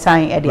omba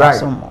mesan e de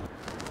asomo.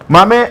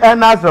 Mame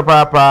ena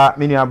papa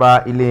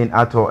miniaba Elaine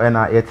ato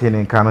ena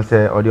yetine kan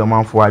se odi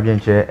omanfo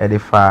adwenche e de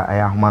fa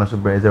ahoma no so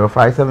bre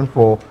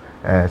 0574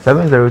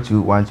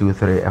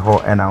 702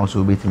 eho ena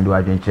also betim do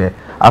adwenche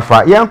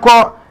afa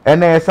yenko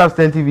ena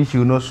substantive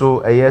issue no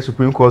so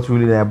Supreme Court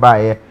ruling na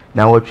ba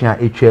na wotwe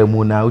etwa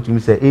mu na utumi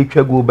se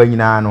etwa go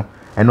banyina no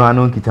eno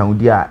ano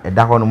nkitawudi a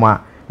eda ho no ma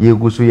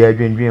yeguso ye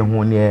adwendwen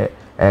ho ne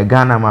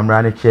Ghana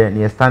Mamrani Chair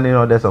near Standing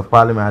Orders of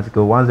Parliament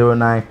Article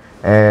 109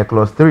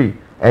 Clause 3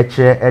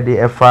 Eche Edi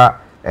Efa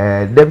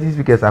Deputy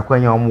Speakers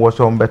Akwenya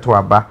Omuwoso Mbeto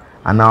Aba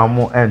and now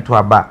more Ento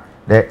Aba.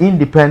 The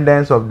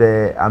independence of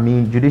the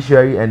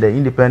judiciary and the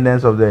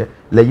independence of the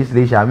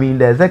legislature,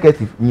 the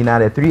executive,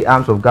 the three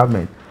arms of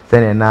government,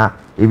 send na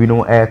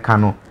ebino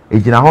kano.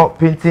 Ejinaho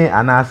painting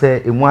and I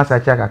say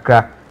Imwasacha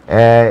Kakra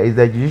is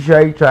the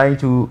judiciary trying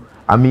to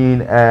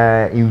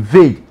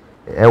invade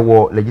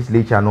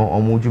legislature no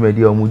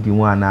omujumedi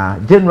omudimu na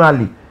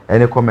generally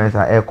any comments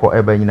are echo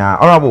ebe nyina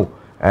honorable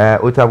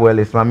Otabwell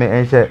Ismame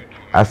enche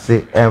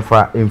ase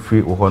emfa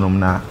emfree ohonum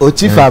na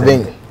oti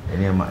Faaben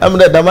am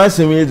da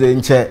damasemi ze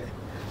nche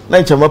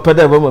na nche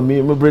mapeda ba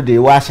mami mebrede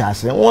wa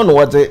ahase won no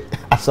wote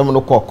asem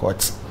no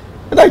court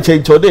na nche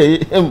chode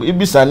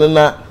ibisa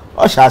na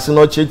ahase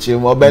no cheche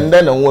mo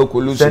bende na won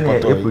akolu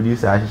support e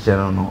producer ahise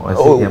no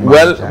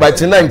well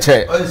but na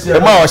nche e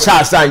ma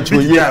ahase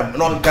anchoyi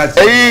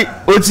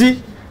oti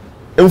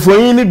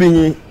mfoyin ni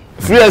binyi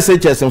free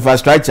SHS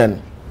infrastructure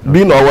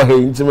bi na owo he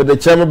ntime de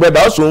cheme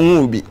brother so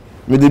hu bi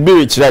me de bi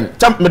rechiran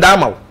champ me da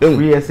ma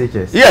free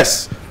SHS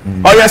yes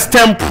or your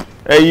stamp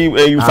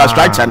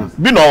infrastructure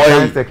bi na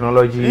owo he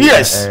technology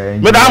yes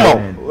me da ma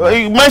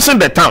mention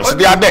the towns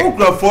they are there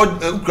ukra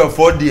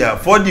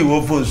 4D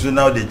wo phone so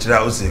now they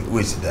try say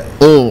wait there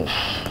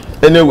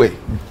anyway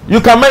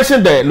you can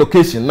mention the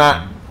location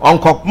now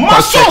Uncle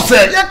source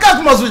you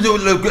can't must with the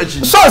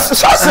location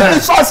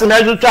source in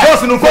every try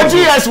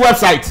GS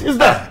website is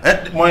there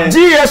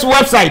GS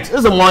website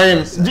is the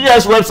morning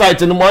GS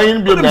website in the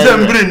morning building but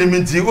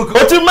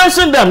you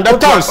mention them the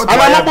towns and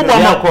I'm not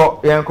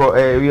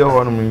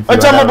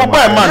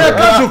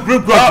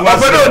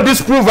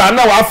disprove and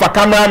now I have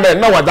cameraman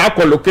now what that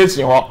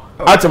location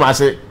Atima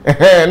say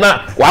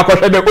na wa ko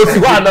de o si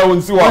wa na o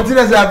si wa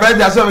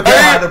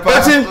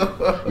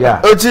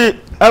yeah ochi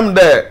am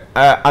there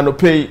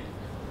anope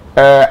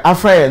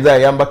afraid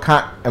that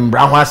yambaka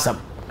mbra ho asam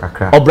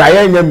kakra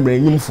obraya nya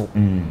mranyimfo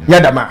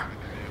yadama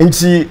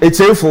nti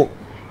etefo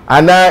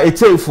ana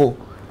etefo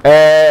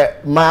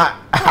ma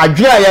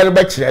adwea ya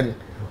be kire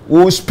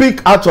we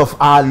speak out of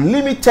our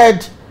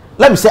limited,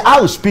 let me say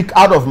I will speak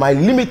out of my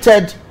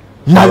limited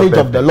knowledge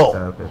of the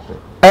law.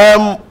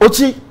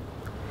 Ochi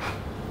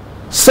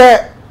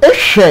say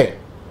ehwe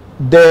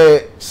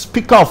the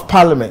Speaker of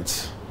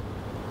Parliament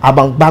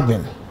Abang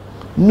Bagben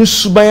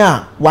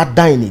nusubaya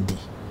wadan ni di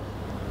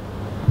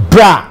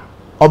bra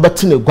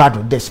Obatine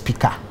Gwado, the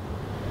speaker.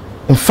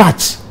 In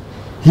fact,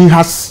 he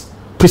has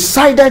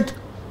presided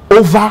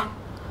over,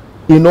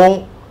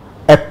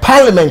 a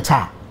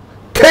parliamentar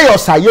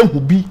chaos.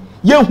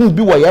 Yen who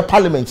be where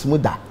parliament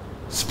muda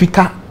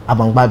speaker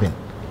Abang Bagben.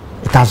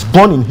 It has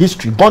gone in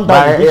history, gone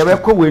down in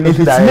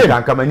history.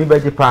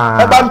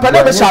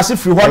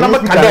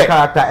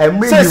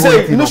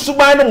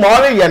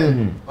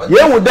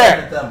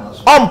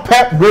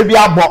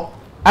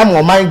 I'm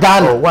on my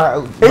Ghana. You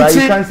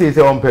can't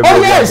say on paper.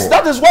 Oh yes,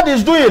 that is what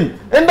he's doing.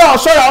 And now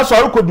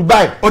sorry, could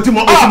Dubai.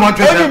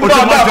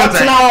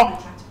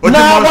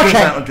 Now what?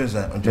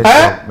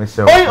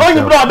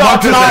 You brought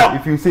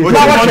if you say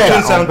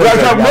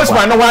most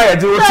man know why I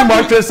do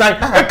too sign.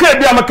 I can't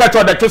be a catch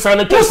or the kiss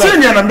and the kiss.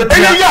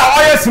 Yeah,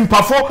 I am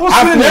simpafo.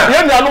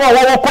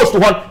 I cost to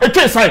one. A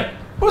kiss sign.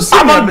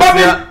 I'm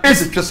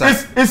is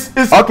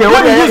okay.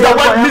 When you use the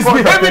word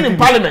misbehaving in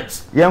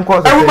parliament, and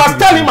we must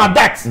tell him at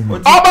that.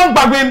 Urban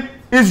Bagwin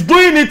is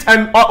doing it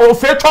and or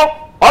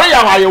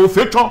you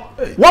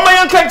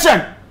woman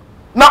can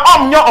now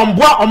on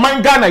board on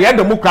my Ghana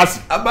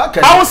democracy.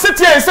 I will sit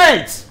here and say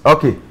it.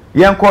 Okay.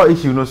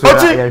 Issue no so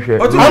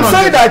I'm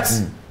saying that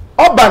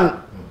Urban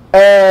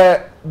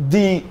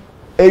the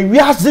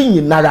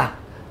Yazi Nara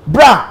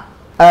bra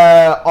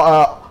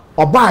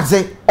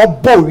Obaze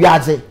Obo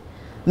Yaze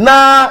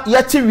na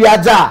yeti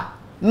wiaza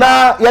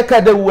na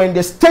yakade when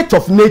the state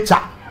of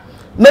nature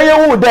na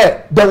yewu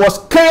there was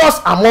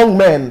chaos among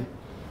men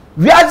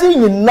wiazi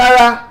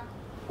nyinara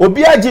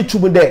obi agi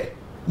tumu there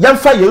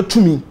yemfa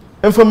yetumi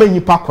emfa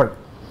manyipa kwor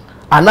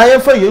ana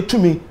yemfa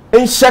yetumi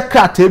enhye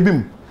krata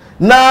ebim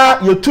na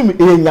yetumi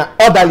enya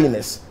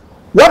orderliness.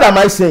 What am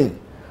I saying?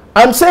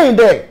 I'm saying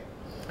there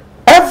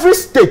every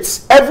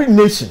state, every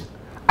nation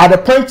at a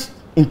point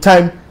in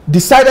time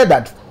decided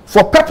that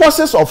for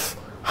purposes of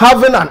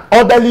having an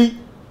orderly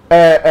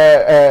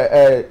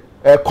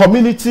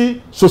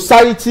community,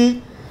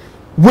 society,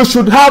 we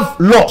should have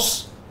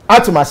laws.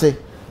 Ultimately,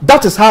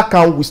 that is how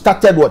come we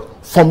started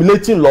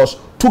formulating laws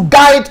to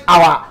guide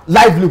our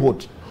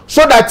livelihood,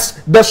 so that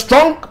the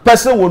strong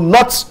person will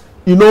not,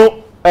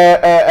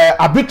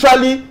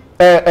 arbitrarily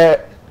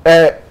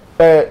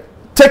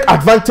take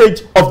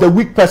advantage of the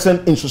weak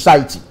person in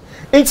society.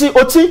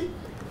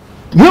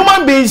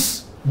 Human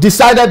beings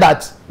decided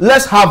that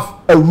let's have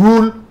a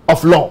rule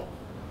of law.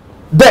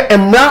 The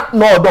emra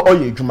no do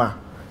oye juma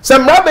se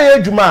emra be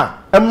ye juma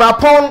emra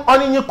pon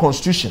on your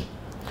constitution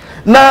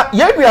na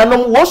ye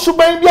nuanom wo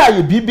suban bi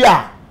aye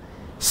bibia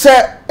se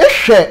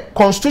ehwe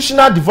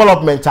constitutional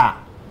development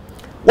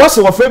what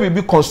se wo fe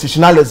bi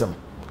constitutionalism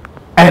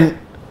and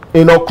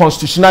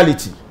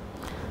constitutionality.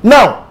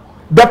 Now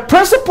the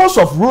principles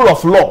of rule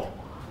of law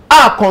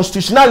are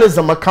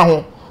constitutionalism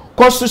account.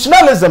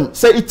 Constitutionalism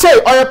say it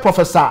oye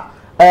professor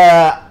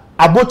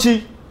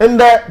Aboti and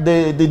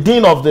the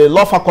dean of the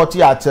law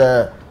faculty at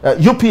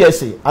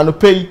UPSA, and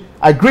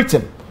I greet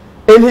him.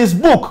 In his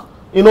book,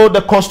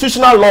 the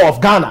Constitutional Law of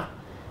Ghana,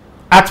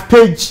 at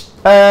page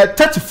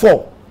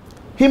 34,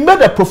 he made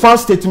a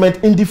profound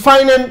statement in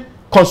defining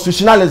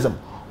constitutionalism.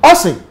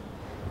 Also,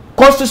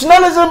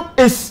 constitutionalism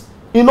is,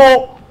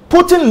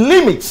 putting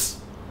limits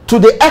to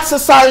the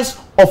exercise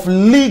of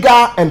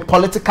legal and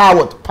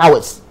political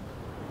powers.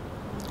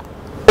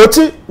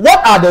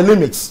 What are the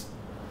limits?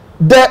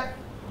 The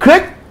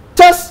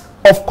creators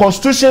of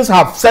constitutions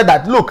have said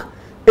that, look,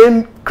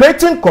 in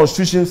creating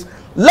constitutions,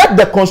 let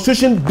the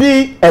constitution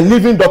be a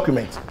living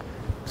document,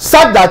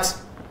 such that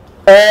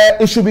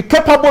it should be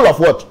capable of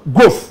what?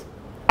 Growth.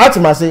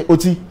 Ultimately,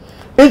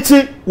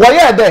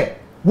 there,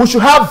 we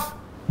should have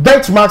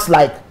benchmarks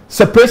like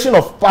separation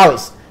of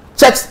powers,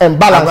 checks and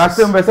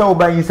balances. I'm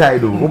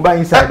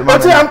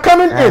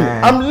coming in.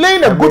 I'm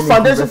laying a good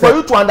foundation for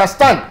you to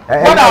understand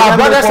what our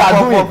brothers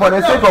are doing. For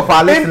the sake of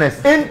our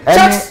listeners. In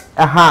checks.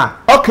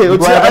 Okay,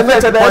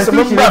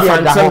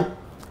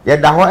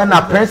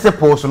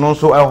 principles no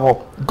so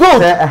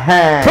good.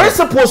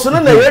 Principles no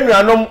na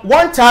yenuanom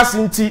one chance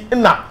nti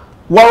na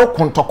waro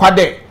kontokwa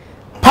de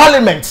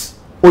parliament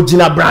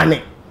ogina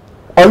brane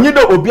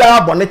onyido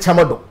obiara bone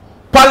chemodo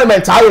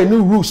parliament aye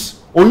new rules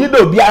onyido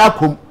obiara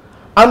kom.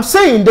 I'm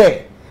saying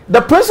there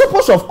the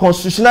principles of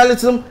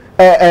constitutionalism,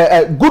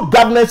 good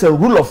governance and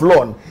rule of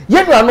law,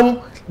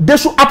 yenuanom they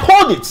should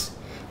uphold it.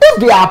 If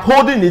they are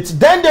upholding it,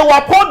 then they will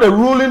uphold the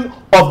ruling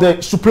of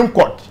the Supreme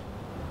Court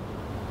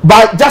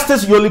by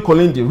Justice Yoli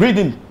Kolindi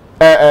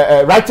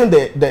writing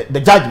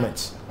the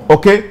judgments.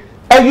 Okay,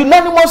 a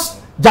unanimous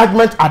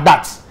judgment at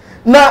that.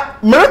 Now,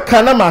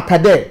 Americana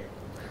Makade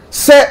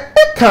say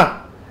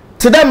eka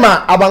to them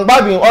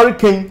abangbabi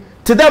Hurricane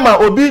to them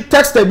obi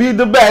text be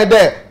the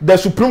bed the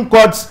Supreme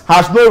Court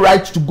has no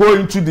right to go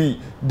into the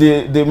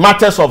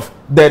matters of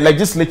the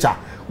legislature.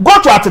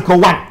 Go to Article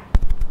 1.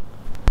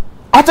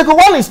 Article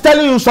 1 is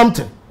telling you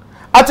something.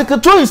 Article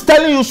 2 is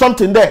telling you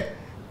something there.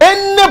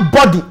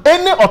 Anybody,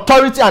 any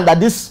authority under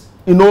this,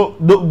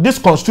 this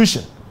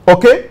constitution,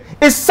 okay,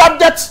 is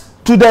subject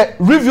to the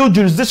review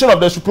jurisdiction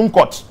of the Supreme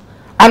Court.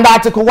 And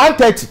Article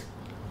 130,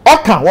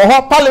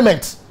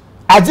 Parliament,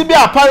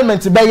 Ajibia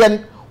Parliament,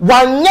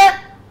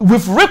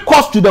 with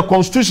recourse to the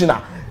Constitution,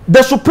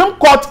 the Supreme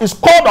Court is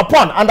called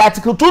upon under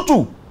Article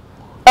 2.2,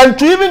 and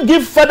to even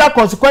give further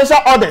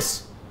consequential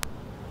orders.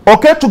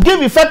 Okay, to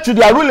give effect to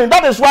their ruling.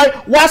 That is why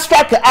one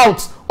strike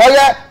out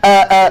order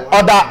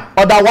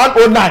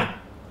 109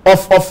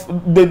 of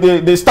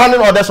the standing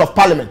orders of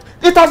Parliament.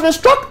 It has been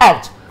struck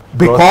out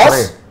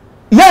because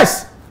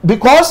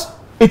because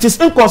it is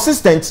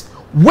inconsistent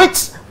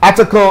with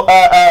Article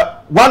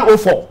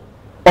 104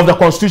 of the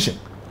Constitution.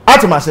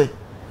 Ultimately,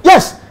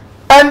 yes,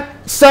 and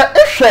Sir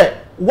Ishe,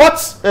 what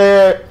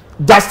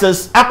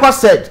Justice Accra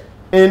said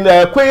in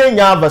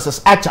Kweyenya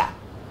versus Acha.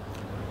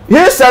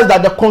 he says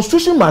that the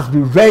constitution must be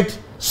read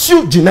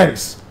sui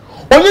generis.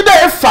 Only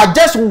if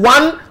just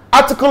one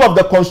article of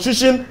the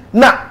constitution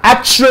na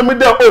actually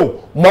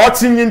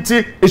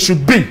it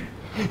should be.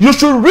 You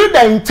should read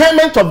the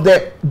intent of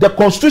the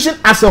constitution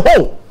as a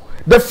whole.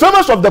 The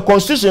framers of the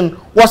constitution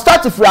was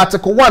started for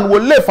Article 1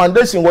 will lay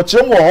foundation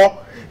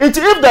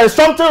if there is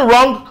something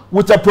wrong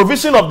with a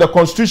provision of the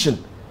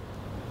constitution,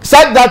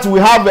 such that we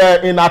have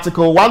in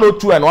Article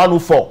 102 and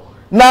 104.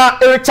 Now,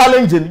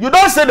 challenging. You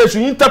don't say they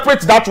should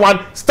interpret that one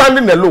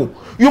standing alone.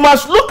 You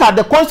must look at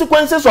the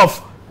consequences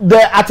of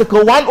the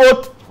Article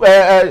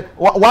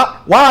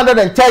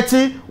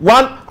 130,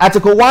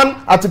 Article 1,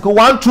 Article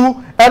 1, 2,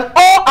 and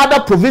all other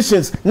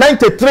provisions.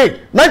 93.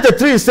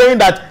 93 is saying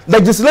that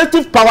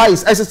legislative power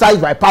is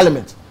exercised by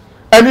Parliament.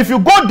 And if you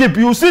go deep,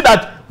 you see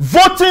that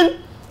voting,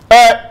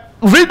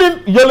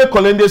 reading Yele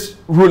Kolende's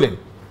ruling,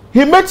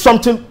 he made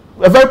something,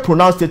 a very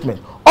pronounced statement.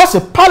 Also,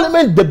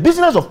 Parliament, the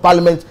business of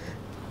Parliament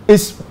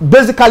is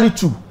basically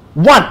two.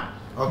 One,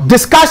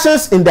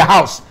 discussions in the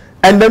House,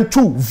 and then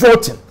two,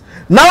 voting.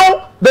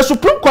 Now, the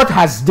Supreme Court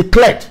has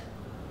declared,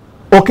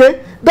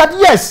 okay, that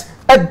yes,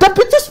 a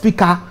deputy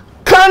speaker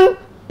can,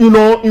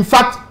 in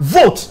fact,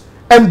 vote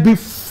and be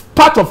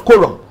part of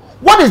quorum.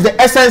 What is the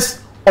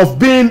essence of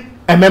being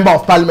a member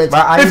of Parliament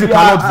if you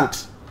cannot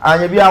vote?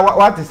 And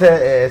what is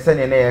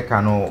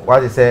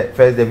what is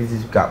first deputy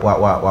speaker?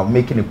 We're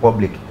making it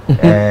public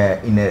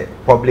in a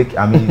public.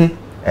 I mean.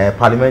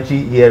 Parliamentary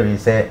hearing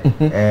say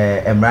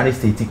Emrani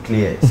state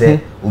clear say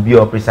ubi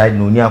or preside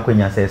no nia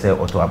kwenya say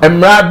oto aba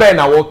Emra ben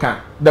na woka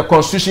the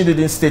constitution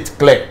didn't state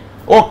clear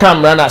o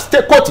Emrana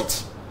state quote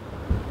it.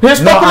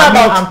 He's talking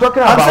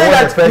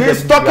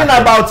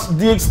about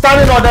the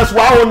standing orders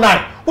 109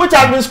 which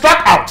have been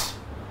struck out.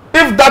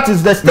 If that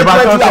is the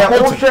statement you are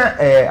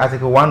quoting,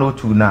 Article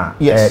 102 now,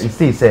 yes. It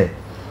says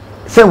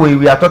say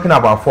we are talking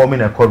about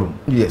forming a quorum.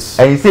 Yes.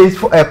 And it says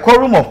a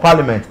quorum of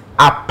Parliament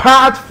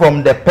apart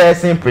from the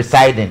person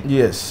presiding,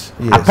 yes.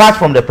 Apart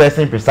from the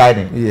person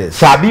presiding, yes,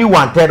 shall be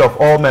 1/3 of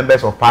all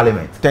members of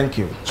Parliament. Thank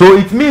you. So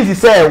it means he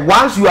said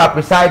once you are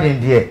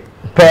presiding there,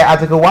 per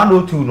Article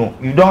 102, no,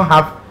 you don't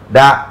have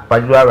that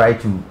particular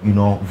right to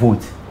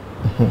vote.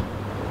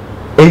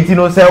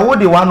 And say what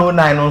the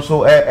 109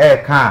 also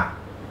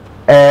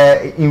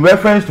in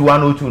reference to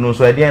 102, no,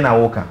 so again I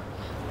walk.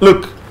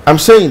 Look, I'm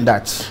saying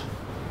that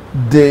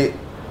the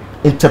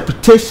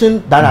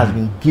interpretation that has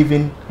been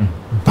given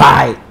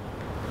by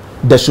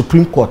the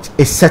Supreme Court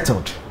is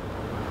settled.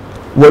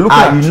 We're looking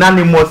at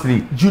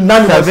unanimously. Seven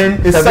members.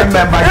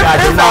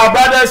 If our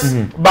brothers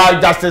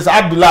by Justice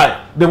Abdullahi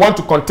they want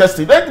to contest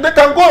it, they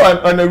can go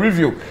on a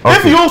review. Okay.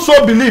 If you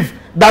also believe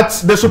that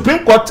the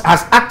Supreme Court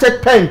has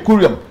acted per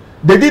incurium,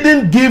 they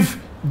didn't give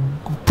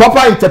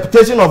proper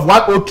interpretation of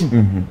 102,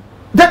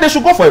 then they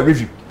should go for a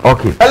review.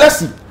 Okay. Let's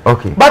see.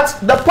 Okay. But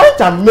the point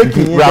I'm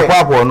making is but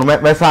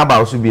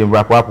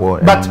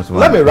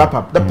let me wrap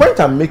up. The point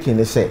I'm making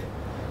is say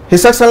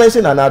His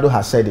Excellency Nanado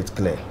has said it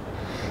clear.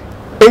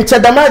 In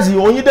Chadamazi,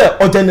 only there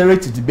or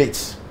generate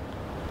debates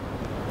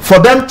for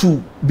them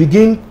to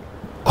begin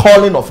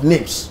calling of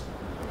names.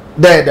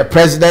 The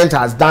president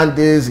has done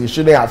this, he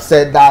shouldn't have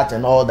said that,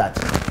 and all that.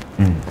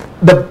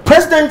 The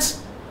president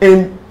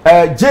in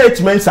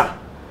J.H. Mensah,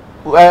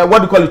 what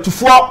do you call it,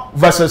 Tufua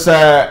versus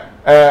the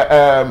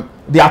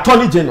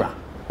Attorney General.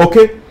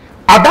 Okay,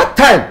 at that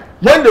time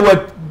when they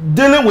were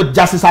dealing with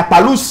Justice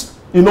Akpalu's,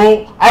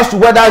 as to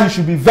whether he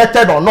should be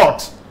vetted or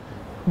not,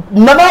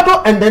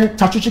 Nanado and then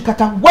Chachuchi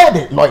Kata were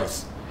the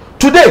lawyers.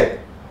 Today,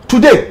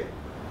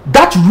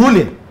 that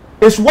ruling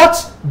is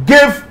what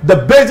gave the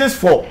basis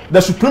for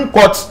the Supreme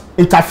Court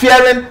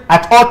interfering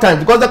at all times,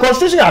 because the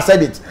Constitution has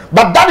said it.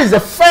 But that is the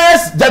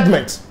first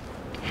judgment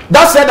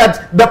that said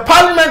that the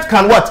Parliament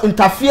can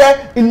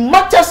interfere in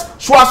matters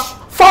so as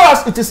far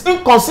as it is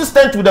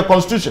inconsistent with the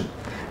Constitution.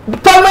 The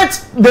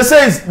Parliament, they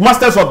say, is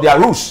masters of their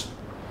rules.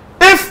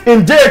 If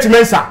in J.H.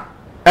 Mensah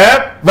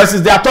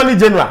versus the Attorney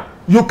General,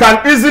 you can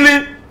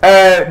easily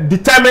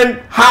determine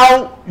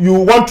how you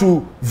want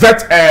to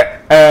vet a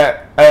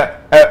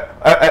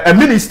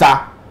minister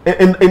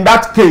in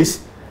that case,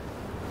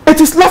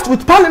 it is left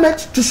with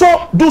Parliament to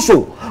do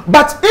so.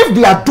 But if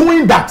they are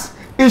doing that,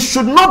 it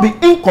should not be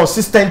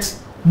inconsistent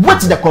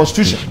with the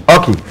Constitution.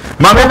 Okay. You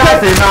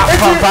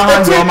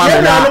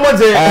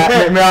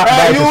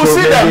will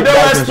see them. They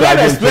will explain.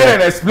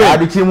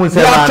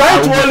 They are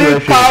trying to only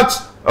catch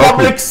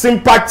public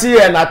sympathy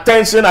and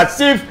attention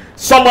as if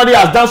somebody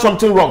has done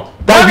something wrong.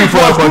 Thank you for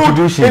your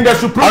contribution. In the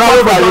Supreme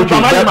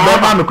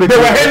Court, they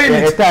were hailing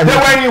it. They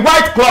were in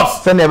white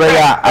cloths. The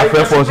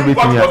Supreme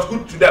Court was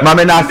good to them.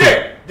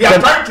 Today, they are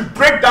trying to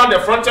break down the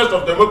frontiers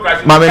of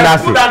democracy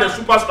and put down the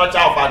superstructure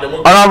of our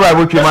democracy. All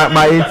right,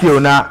 my ATO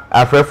now,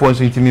 I prefer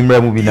for you to me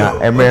movie now.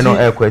 I'm no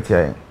air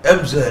question.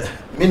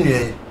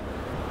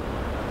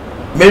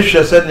 Make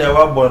sure send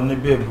your born the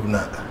baby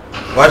now.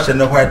 Watch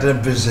the white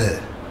and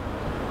present.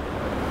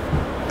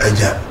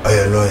 Aja, or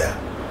a lawyer.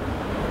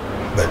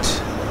 But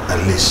at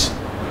least,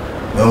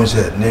 no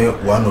said, no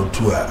 1 or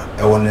 2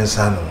 I want to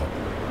son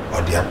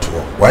or the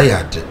other. Why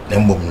at it?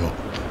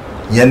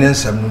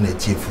 Nsem no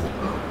chief.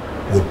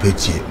 wo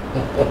petie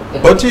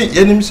oti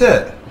yenim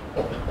se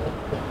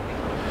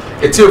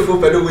etie fu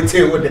pẹ̀lú we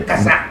tie wo de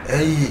kasa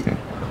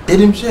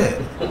yenim se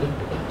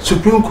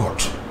Supreme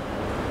Court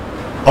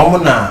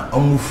omuna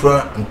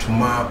omufra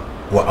ntuma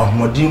wa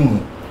ahmodimu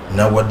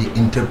na wadi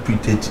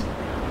interpreted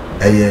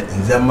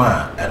Nsem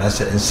and I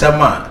said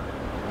Nsem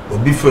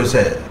obi for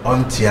say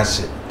on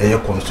tiase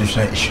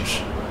constitutional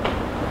issues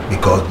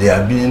because they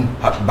are being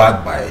backed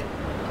by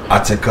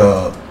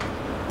Article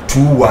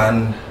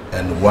 21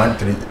 and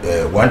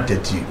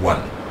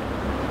 131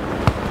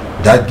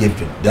 that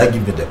give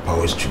it the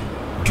powers to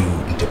do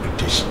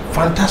interpretation.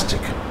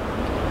 Fantastic.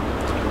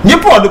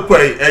 Nipo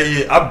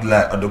Adekye3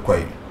 Abdullah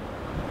Adekye3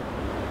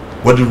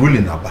 what the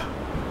ruling aba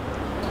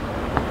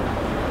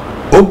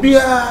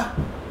obia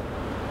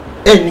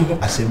eni ho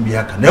assembly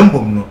aka na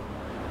mbom no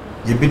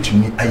ye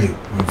betumi aye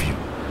review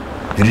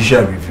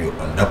judicial review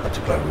on that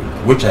particular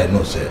ruling, which I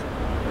know say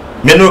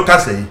me no ka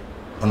say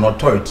an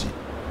authority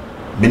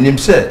menim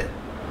say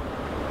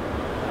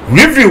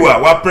reviewer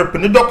wa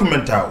prepare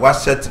documenter wa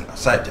set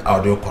aside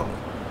audio call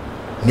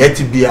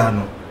nyati bia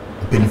no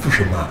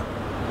beneficial ma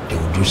they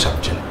will do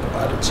something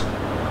about it.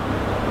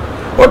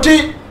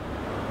 Oti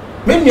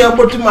many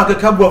about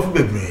makaka bofu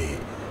bebre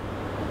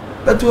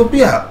but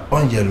obi a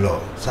on your law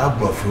sa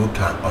bofu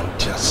can on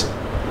tiase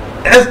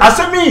as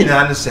asemi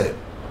na ne say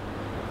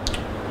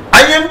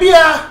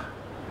ayembia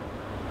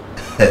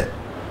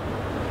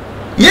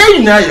ye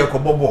ina ye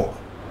kobobo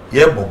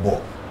ye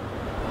bobo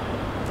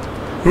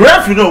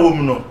referee no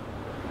woman no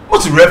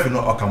what referee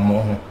no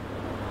okamo ho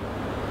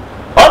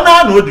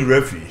ona no di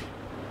referee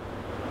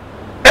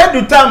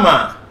edu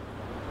tama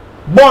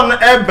bon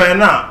eben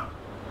na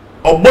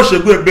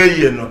ogbosegu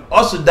ebeye no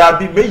osu da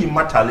bi meyi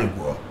matale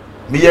go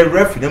me ye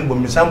referee mbo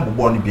mi sam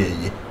bobo no bi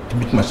eye to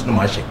bitma so no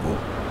ma sheko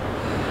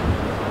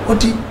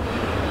oti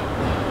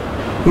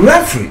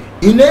referee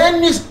in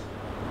any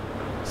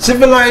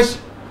civilized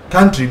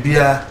country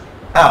bia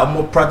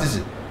more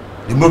practice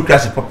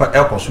democracy proper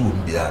ekoso wo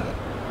bia no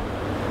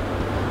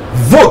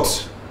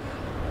vote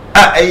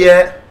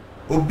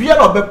obia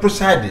no be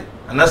preside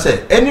and I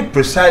say any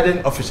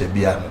presiding officer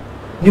bia no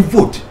the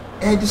vote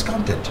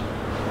discounted,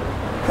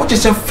 which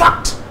is a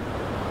fact.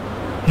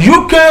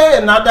 UK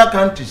and other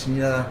countries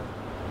anywhere,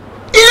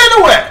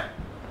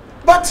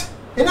 but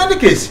in any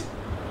case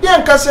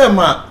yen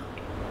kasema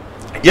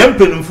yen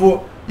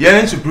penufo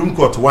yen Supreme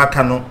Court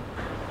waka no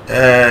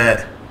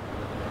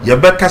ye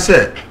beka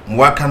se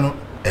waka no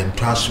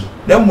entwaso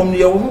na mom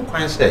ye wo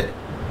kwan se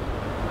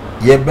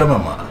ye be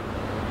mama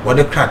what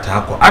the krata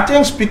akọ I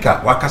think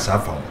speaker waka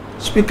safa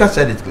speaker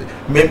said it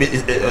maybe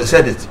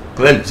said it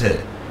clearly say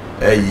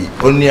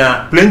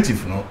onia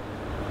plaintiff no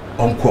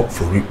on court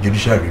for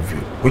judicial review,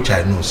 which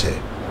I know say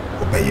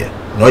obey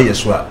no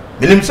yes wa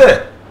minim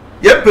say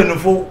ye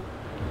penufo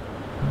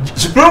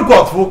Supreme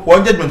Court for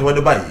one judgment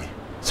what buy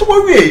so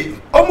we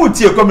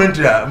omutie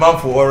commentary man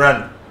for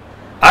run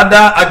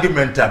other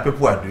argument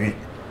people are doing,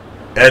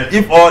 and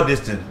if all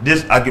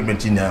this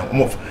argument in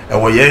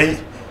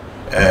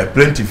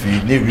plaintiff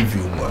need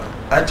review more,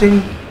 I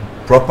think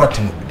proper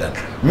thing will be done.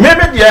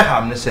 Maybe they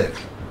have say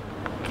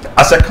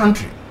as a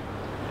country.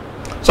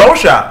 So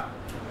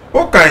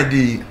what kind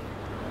the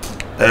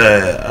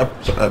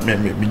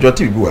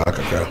majority go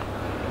Kakra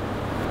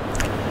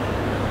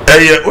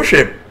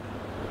Oshe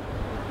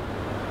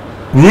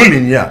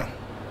ruling ya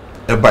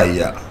by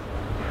ya.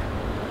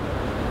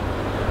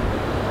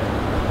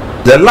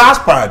 The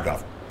last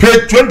paragraph,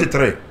 page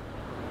 23,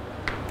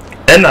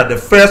 and at the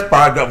first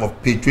paragraph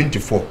of page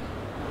 24.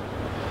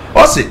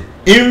 Also,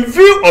 in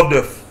view of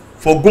the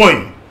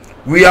foregoing,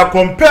 we are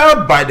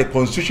compelled by the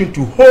Constitution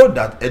to hold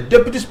that a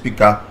deputy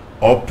speaker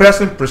or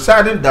person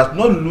presiding does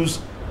not lose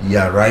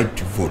their right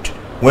to vote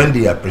when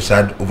they are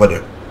presiding over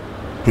the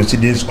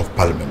proceedings of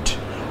Parliament.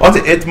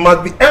 Also, it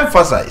must be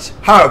emphasized,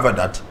 however,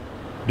 that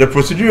the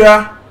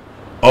procedural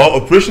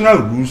or operational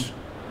rules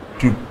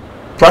to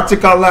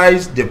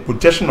practicalize the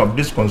protection of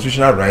this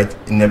constitutional right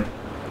in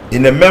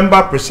a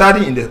member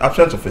presiding in the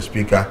absence of a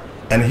speaker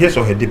and his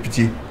or her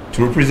deputy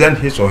to represent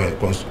his or her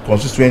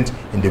constituent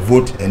in the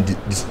vote and the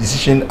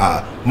decision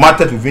are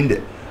matters within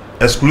the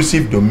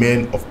exclusive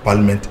domain of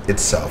Parliament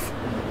itself.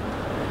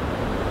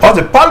 Or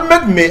the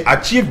Parliament may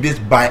achieve this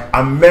by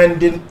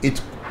amending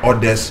its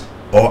orders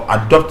or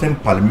adopting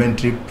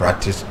parliamentary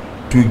practice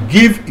to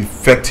give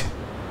effect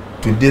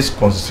to this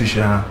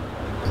constitutional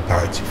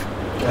imperative.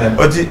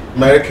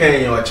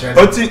 American or China.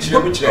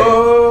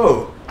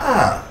 Oh,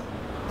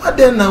 what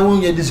then now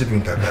when you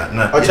discipline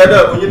Kakra?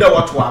 Ochada, you know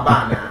what to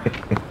abana.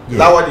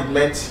 That what it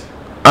meant.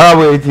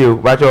 Wait you,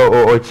 but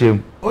or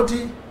chim.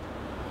 Oti,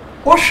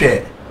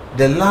 Oshe,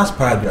 the last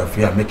paragraph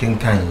we are making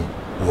kind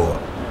or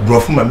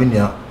Brofuma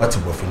Minia, what's a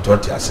Brofin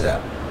Tortia say?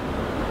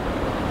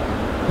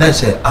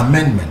 That's an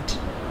amendment.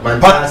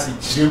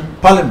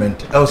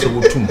 Parliament, else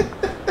will tomb.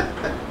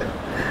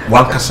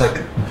 One kasa.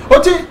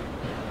 Oti.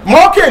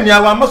 More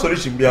Kenya wa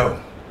solution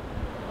bia.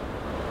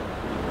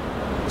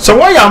 So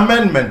why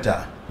amendment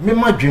me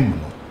my dream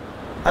no.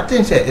 I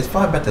think say it's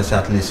far better say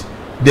at least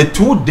the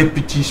two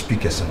deputy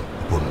speakers no.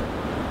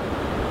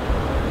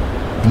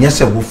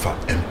 Yes, a woofer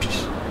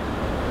MPs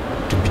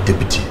to be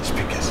deputy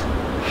speakers.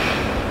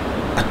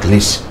 At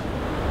least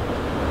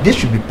this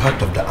should be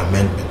part of the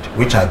amendment,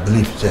 which I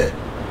believe in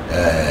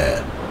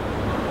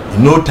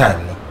no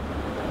time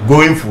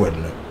going forward.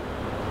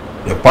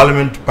 The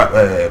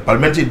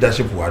parliamentary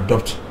leadership will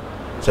adopt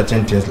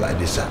certain things like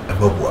this.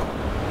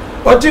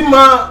 But in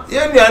my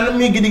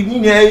enemy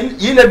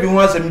you let me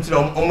once a meeting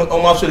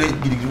almost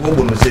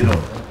say no.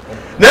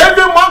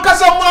 Every one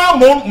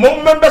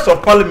members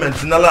of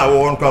parliament in Allah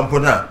one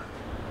component.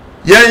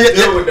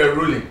 Deal with the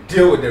ruling.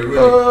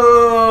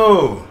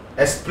 Oh,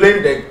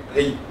 explain the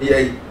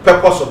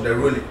purpose of the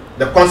ruling,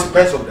 the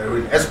consequence of the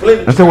ruling. Explain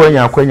it. So when you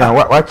are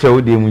watch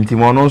your day with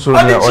him on so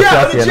make in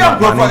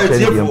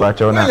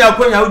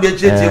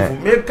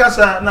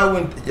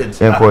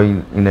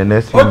the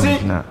next few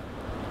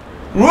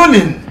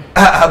ruling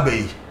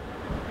abe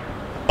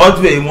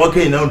otwe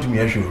imoke ina ntumi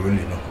ahwe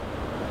ruling no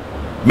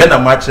me na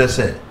match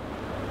say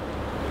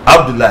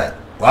Abdullah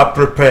will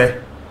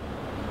prepare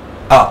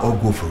or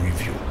go for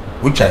review,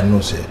 which I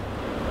know say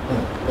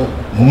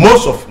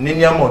most of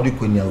Ninyama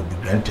Odikonya will be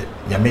granted.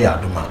 Nyame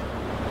Adoma,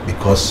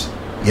 because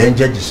young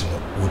judges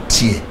will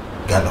tear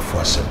Ghana for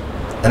us.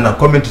 And the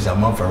comment is a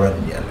month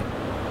around the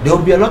there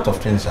will be a lot of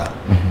things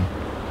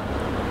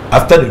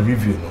after the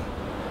review. No,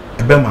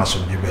 Ebema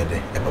should be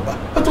ready.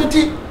 But what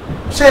he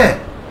say,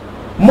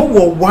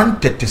 more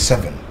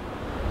 137.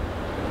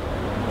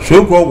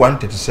 So go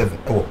 137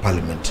 our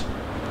parliament.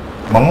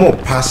 Mamo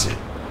pass it.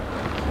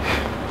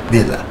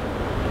 Bila.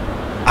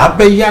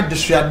 Abeya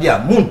disradia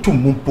muntu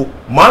mumpo.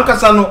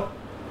 Mankasa no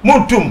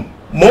muntum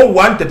mo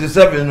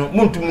 137 no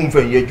muntu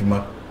mumfa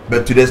yejuma.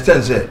 But to the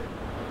extent say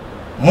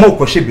mo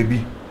kwhye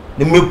bibi,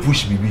 ne me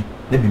push bibi,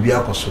 ne bibi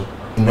akoso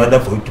in order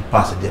for you to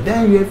pass it.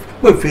 Then you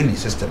have fail the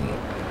system no.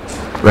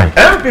 Right.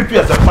 MPP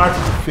as a party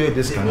to fail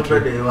this country.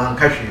 They want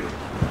cash you.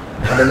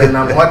 And then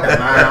I'm what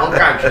man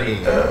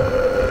country.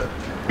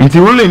 Inti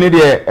ruling ni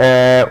de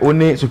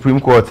only Supreme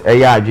Court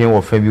eya adwen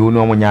wo fa bi onu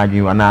omo nya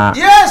adwen na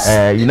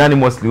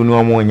unanimously onu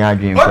omo nya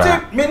adwen fa.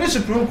 But many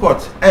Supreme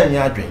Court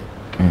enya adwen.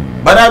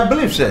 But I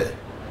believe say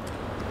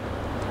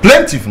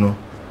plaintiff no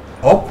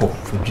opo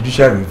for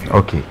judicial review.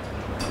 Okay.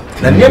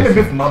 Na niam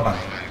be from aba.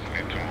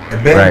 E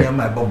be niam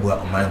my bobo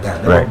on my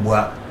God,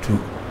 bobo to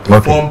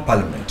reform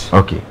parliament.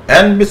 Okay.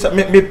 And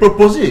me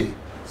propose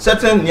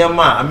certain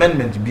niama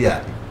amendment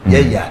bia.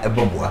 Yeah,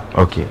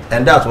 okay.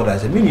 And that's what I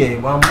said. Okay.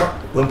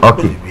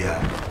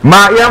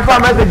 Ma yamfa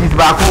messages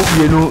back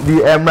you know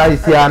the emra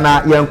is here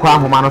na yankwa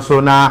homa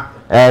so na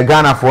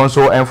Ghana for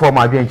so inform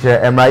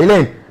adwenche emra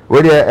Elaine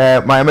we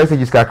the my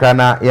messages kakra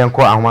na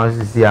yankwa ahoma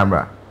is here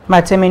emra.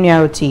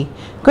 Matemenu OT.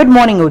 Good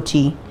morning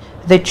OT.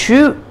 The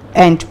true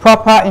and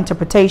proper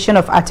interpretation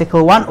of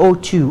Article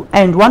 102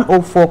 and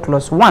 104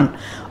 Clause 1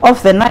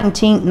 of the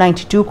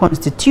 1992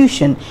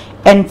 Constitution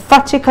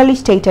emphatically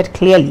stated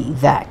clearly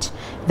that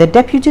the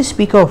Deputy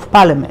Speaker of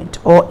Parliament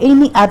or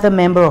any other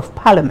Member of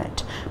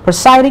Parliament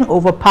presiding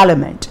over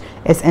Parliament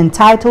is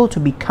entitled to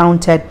be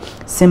counted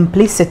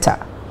simpliciter.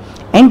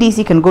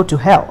 NDC can go to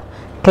hell.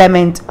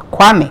 Clement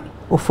Kwame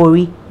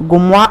Ofori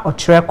Gomwa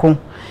Otreko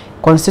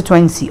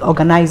constituency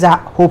organizer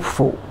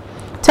hopeful.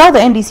 Tell the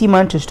NDC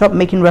man to stop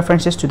making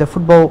references to the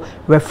football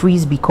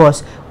referees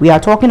because we are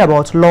talking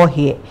about law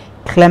here.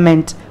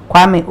 Clement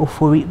Kwame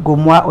Ofori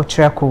Gomwa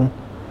Otreko.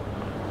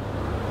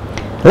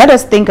 Let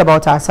us think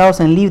about ourselves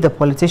and leave the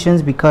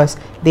politicians because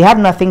they have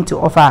nothing to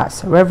offer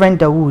us. Reverend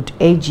Dawood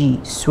A.G.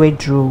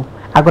 Swedru,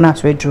 Agona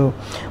Swedru.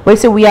 We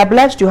say we are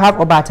blessed to have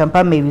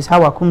Obatampa Mavis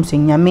Hawa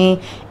Kumsing Nyame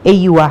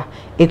Eyua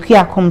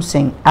Ekia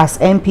Kumsing as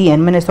MP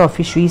and Minister of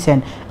Fisheries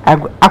and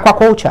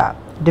Aquaculture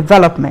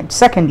Development.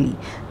 Secondly,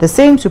 the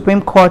same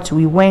Supreme Court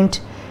we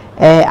went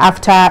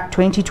after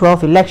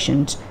 2012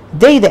 elections,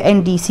 they the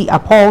NDC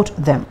appalled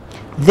them.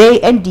 They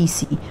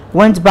NDC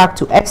went back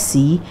to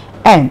SC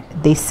and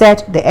they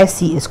said the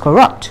SC is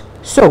corrupt.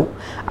 So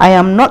I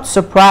am not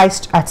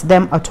surprised at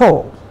them at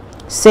all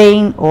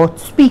saying or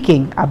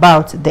speaking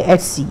about the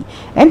SC.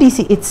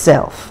 NDC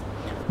itself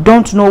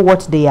don't know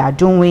what they are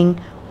doing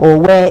or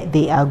where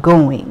they are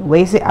going.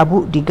 We say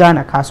Abu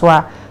Digana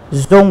Kasoa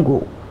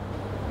Zongo.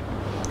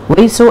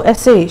 We so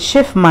essay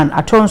Schiffman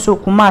Atonso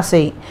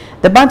Kumase.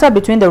 The banter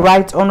between the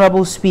Right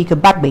Honorable Speaker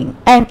Bagbing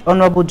and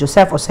Honorable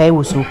Joseph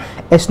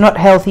Oseiwusu is not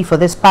healthy for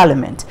this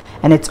parliament.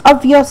 And it's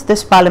obvious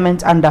this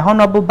parliament under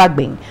Honorable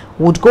Bagbing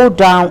would go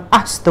down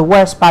as the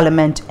worst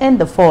parliament in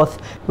the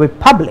Fourth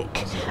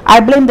Republic.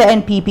 I blame the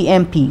NPP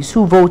MPs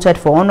who voted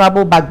for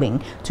Honorable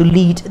Bagbing to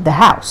lead the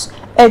House.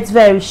 It's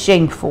very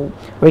shameful.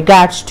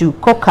 Regards to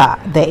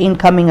Koka, the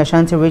incoming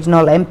Ashanti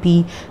Regional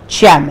MP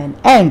Chairman,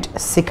 and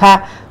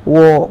Sika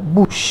War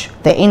Bush,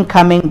 the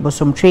incoming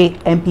Bosomtre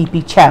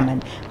MPP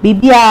Chairman.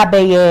 Bibia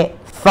Beye,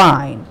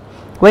 fine.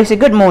 We say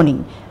good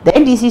morning. The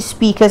NDC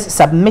Speaker's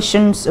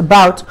submissions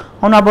about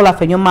Honorable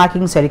Afenyo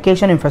Marking's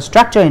education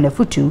infrastructure in the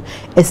Futu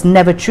is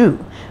never true.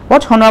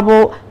 What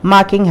Honorable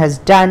Marking has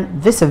done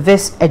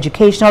vis-a-vis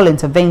educational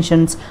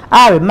interventions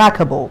are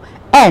remarkable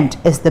and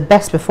is the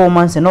best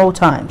performance in all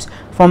times.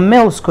 From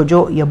Mills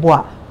Kojo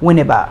Yabua,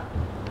 Winneba.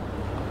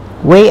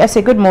 Wait, I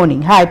say good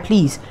morning. Hi,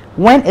 please.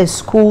 When is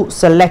school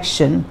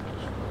selection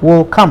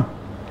will come?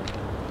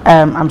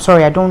 I'm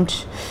sorry, I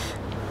don't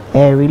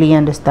really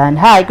understand.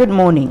 Hi, good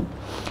morning.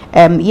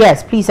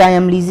 Yes, please, I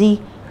am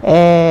Lizzie.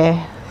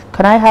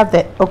 Can I have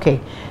the okay?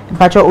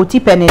 But your OT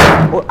penny,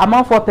 I'm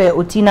off for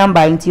OT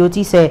number. Into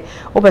OT say,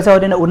 "Oh,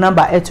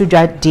 number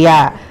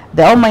dear.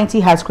 The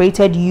Almighty has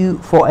created you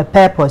for a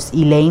purpose,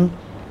 Elaine.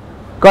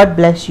 God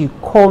bless you.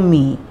 Call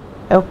me."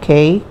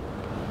 Okay.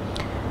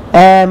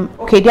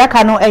 Okay, there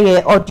can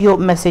audio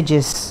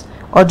messages.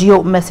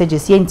 Audio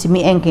messages. Yenti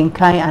me enken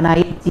kind and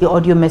I the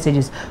audio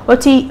messages.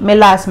 Oti me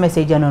last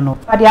message no.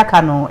 There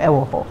can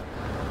ewo.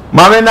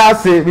 Mama na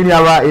se bi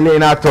niara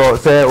Elena to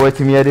say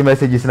wetimi the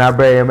messages na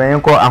bra me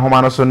enko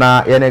ahoma no so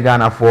na ye ne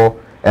Ghana for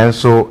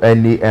enso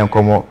ani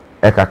enkomo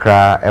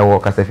Kakra ewo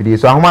kasafidi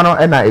so ahoma no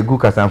na egu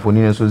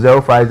kasamfoni so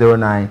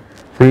 0509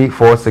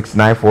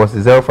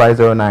 346946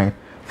 0509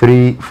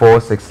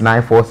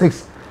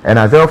 346946 and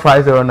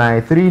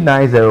 0509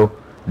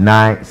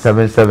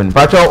 390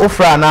 Pacho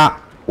ofra na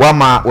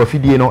wama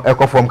wafidie no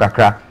ekofom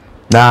kakra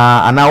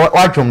na ana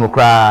wadwom no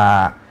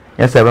kra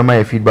yesa be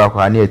ma feedback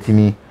ha na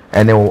etimi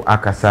ene wo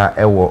akasa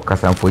ewo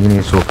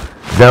kasamfoni so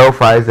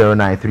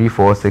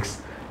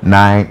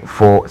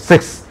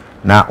 0509346946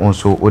 na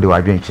onso ode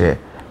wadwenche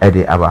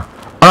ede aba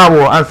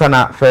onawo answer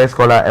na first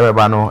caller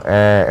ebeba no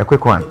a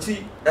quick one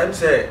I'm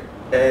say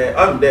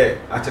I'm there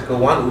article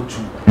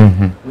 102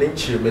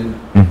 ninchirmen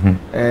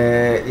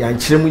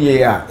yanchiremu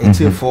ye a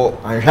etin for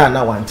anhwa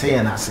na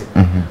 110 na ase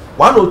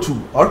 102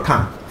 or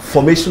can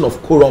formation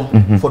of quorum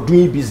for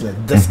doing business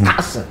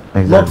discussing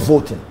not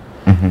voting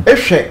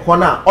ehwe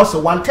hona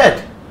also 1/3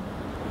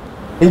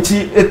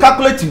 Inti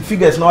calculating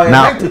figures now.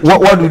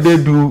 What do they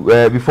do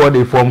before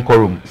they form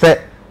quorum? Say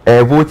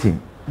voting.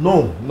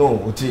 No.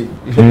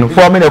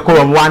 Forming a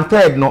quorum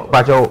 1/3. No,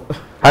 Pacho.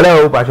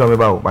 Hello, Pacho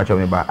meba.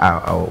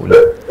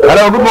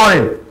 Hello, good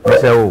morning.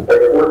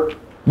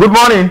 Good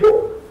morning.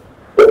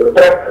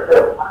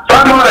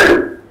 Good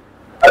morning.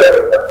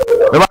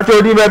 The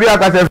Pacho di baby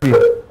akasefi.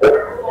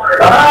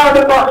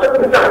 The Pacho.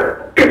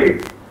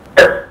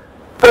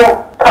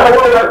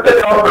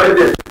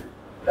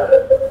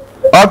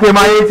 Okay,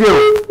 my ATO.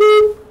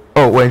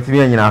 Oh, went to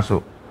me and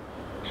so.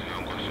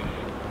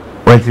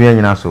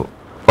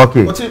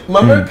 Okay.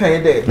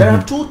 There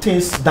are two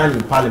things done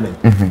in Parliament: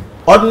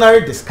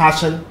 ordinary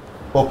discussion,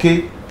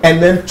 okay,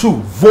 and then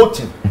two,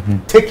 voting,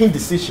 taking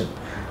decision.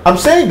 I'm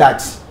saying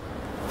that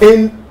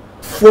in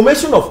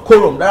formation of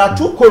quorum, there are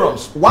two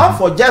quorums: one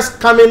for just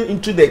coming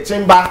into the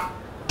chamber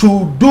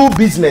to do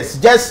business,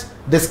 just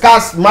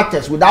discuss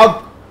matters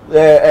without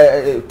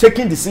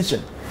taking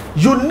decision.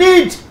 You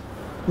need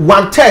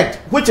 1/3,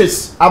 which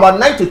is about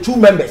 92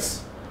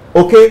 members,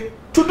 okay,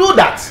 to do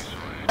that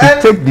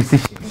and take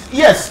decisions.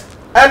 Yes,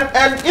 and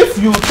if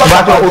you talk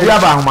about hello,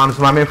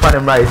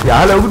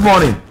 good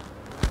morning.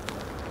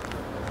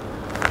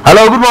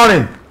 Hello, good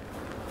morning.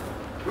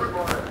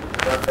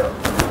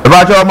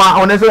 About your ma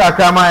honestly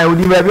Accra ma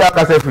udi baby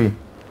akasefi.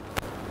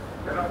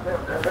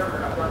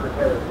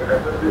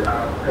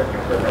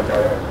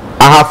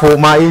 Aha for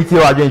my ATO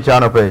adwen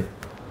channel pay.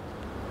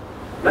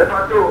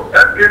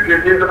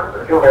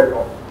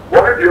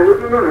 What do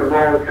you know?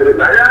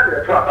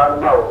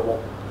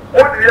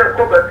 What do you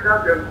come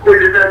back and go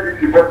in there?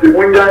 But the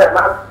window at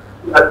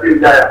the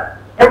Jaya.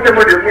 What do you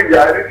mean? I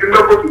need to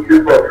know what to do.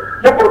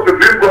 What to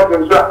bring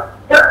problems up?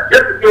 Yes,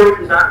 it's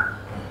going now.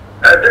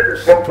 This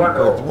is one man.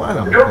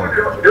 Don't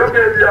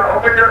get the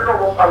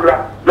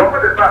umbrella. Don't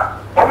get the back.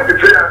 I'm going to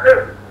train us.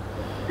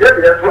 Yes,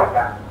 yes, what? I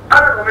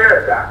don't know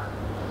where that.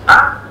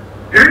 Huh?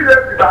 You need to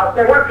start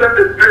for one time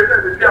the street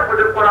and the for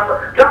the forever.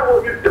 Can't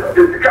hold this to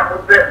the camp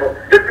of them.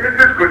 It's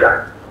this good. I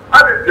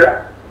mean,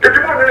 if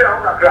you want to hear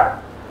Kakra,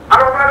 I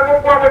don't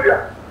know what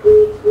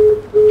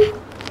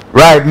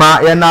right, ma,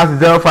 yeah, now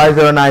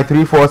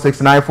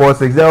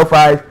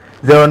 0509346946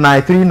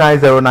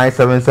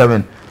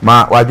 0509390977.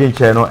 Ma, wajin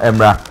channel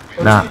Emra.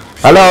 Nah.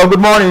 Hello, good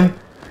morning.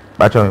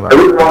 Bacho me.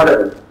 Good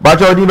morning.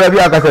 Bacho di baby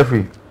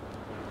akasefi.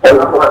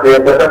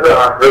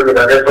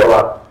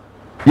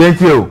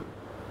 Yentio.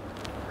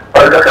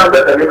 I can't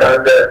bet any kind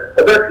of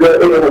the best way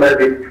anyone has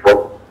been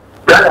before.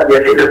 That I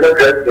get the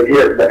best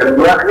years, but I'm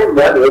not in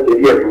that way to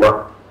hear you.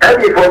 And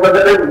before the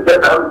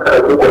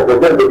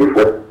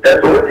before,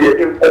 that's what you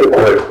think for the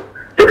boy.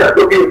 You got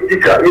to be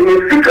speaker, you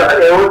need speaker,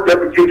 and I want to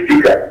be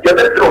speaker. You're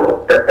the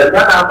trouble. And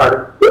that happened.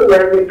 When you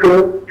need to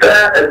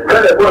and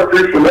tell a boy to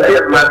see what I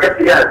have market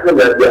here,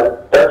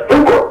 that's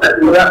too good.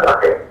 That's not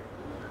okay.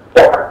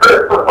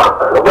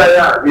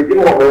 You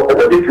think of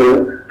what you do,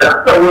 that's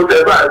the one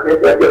that I think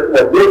that you're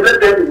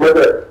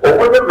whether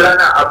over the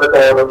brand of the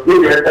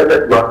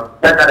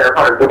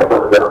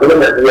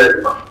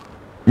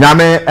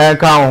Nyame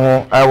enka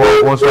ho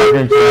ewo won so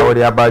adwenche wo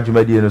de aba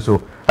dwumadi no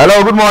so.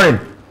 Hello, good morning.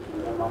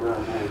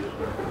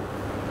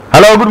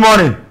 Hello, good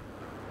morning.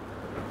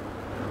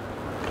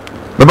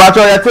 Baba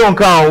cho yete won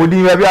kan wo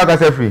di baby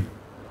akasefi.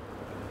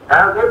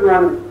 Good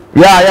morning.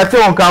 Yeah, yete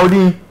won kan wo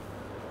di.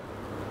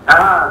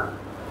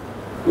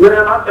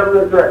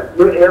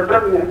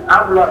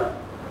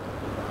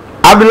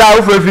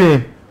 Abdullah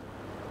Ufefi.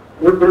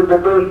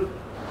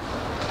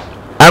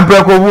 I'm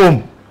Preko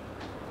Boom.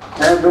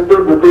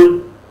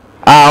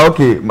 Ah,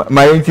 okay.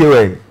 My auntie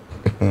way.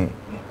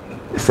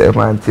 Say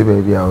my auntie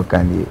baby, how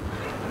can you?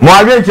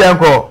 Moaje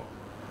chenko.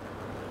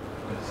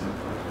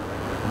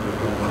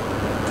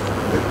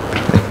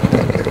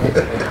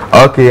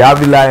 Okay,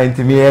 Abdullah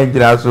auntie me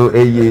engineer so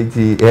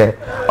AET.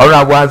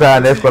 Ora gwanza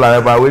next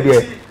caller ba we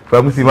there.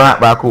 From Sima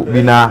Bako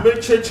Bina.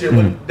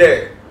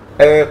 There.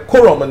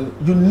 Quorum,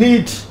 you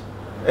need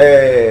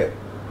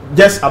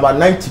just about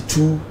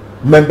 92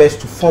 members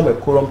to form a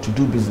quorum to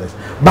do business.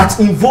 But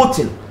in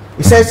voting,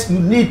 it says you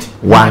need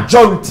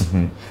majority.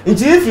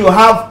 If you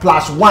have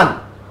 +1,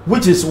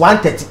 which is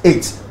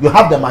 138, you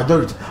have the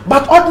majority.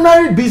 But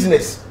ordinary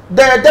business,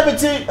 the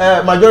deputy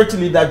majority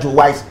leader Joe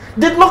Wise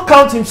did not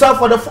count himself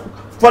for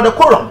the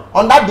quorum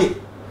on that day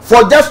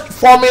for just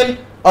forming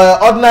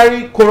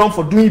ordinary quorum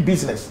for doing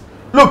business.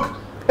 Look,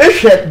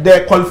 if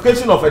the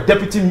qualification of a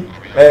deputy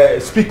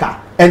speaker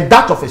and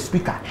that of a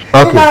speaker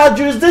in our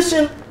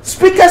jurisdiction,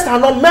 speakers are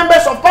not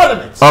members of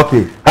parliament.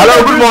 Okay.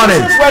 Hello, good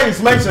morning. This is where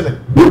he's mentioning.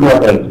 Good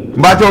morning.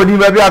 But you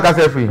baby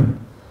akasefi.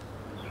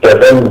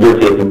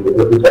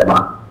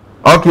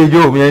 Okay,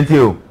 Joe, me and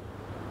you.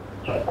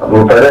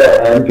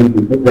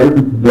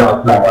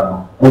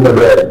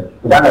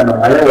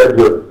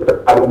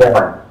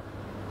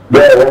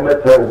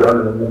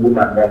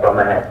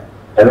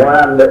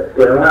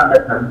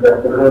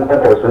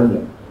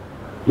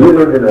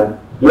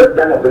 Yes,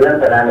 then a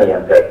brilliant and I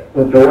am there.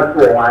 Into one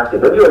to one,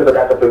 but you have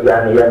got a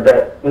piano and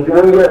there. Into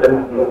 1 year,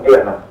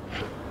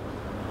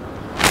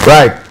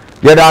 right.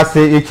 Yeah, that's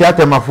a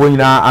chat my phone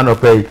now and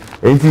pay.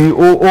 Into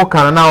all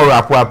can now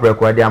rap up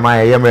record. Am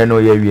I ever know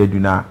you do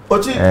now?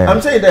 I'm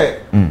saying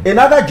that in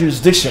other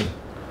jurisdiction,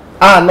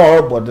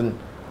 but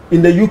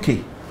in the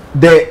UK,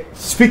 the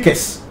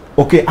speakers,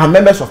 are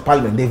members of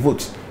parliament, they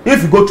vote.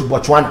 If you go to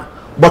Botswana,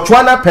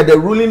 per the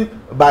ruling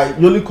by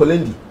Yoli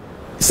Kolendi,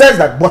 says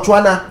that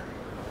Botswana,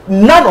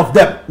 none of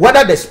them,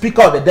 whether the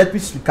speaker or the deputy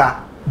speaker,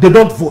 they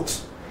don't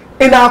vote.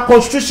 In our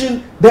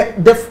constitution,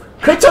 the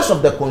creators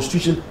of the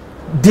constitution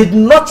did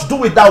not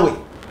do it that way.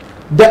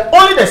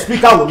 Only the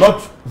speaker will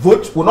not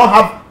vote, will not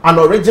have an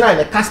original and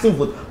a casting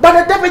vote. But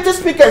the deputy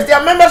speakers, they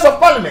are members of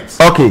parliament.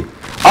 Okay.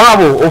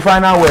 Honorable,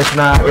 final words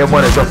now.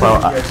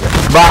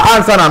 But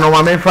answer na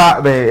no me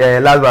fa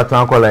last but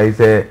one caller is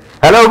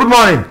hello, good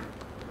morning.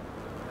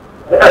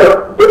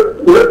 Hello,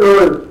 good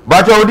morning.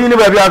 But you didn't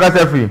baby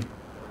akasefi.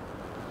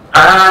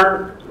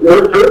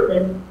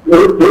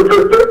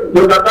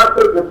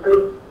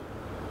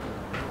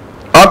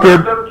 Okay.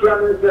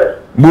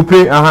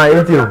 Bupe,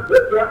 thank you.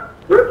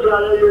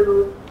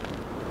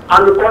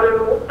 And the calling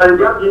and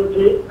getting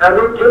and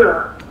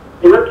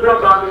electoral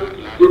banning,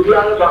 the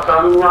Diana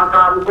Bacanuaka,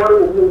 and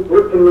calling who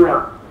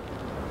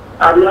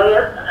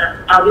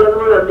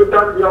Adiana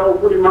become the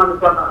old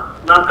Manipana,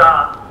 Naka,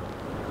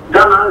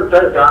 Ghana, and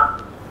Tessa.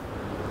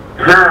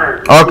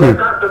 Okay.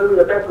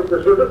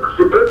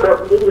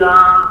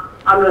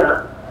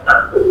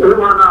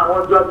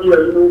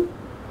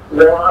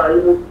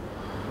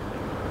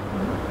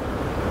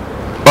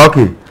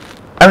 Okay.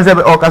 I'm saying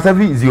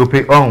Okasefi Ziope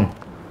on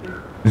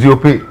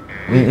Ziope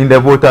in the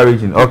voter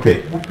region.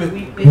 Okay.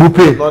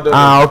 Bupe.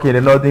 Okay,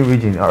 the northern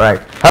region. All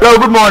right. Hello,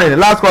 good morning.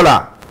 Last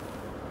caller.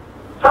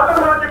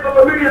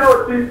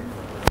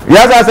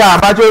 Yes, sir.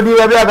 Macho di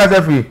baby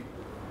Okasefi.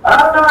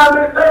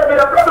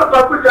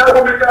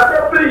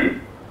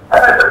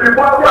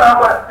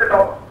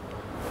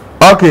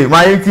 Okay,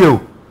 my interview.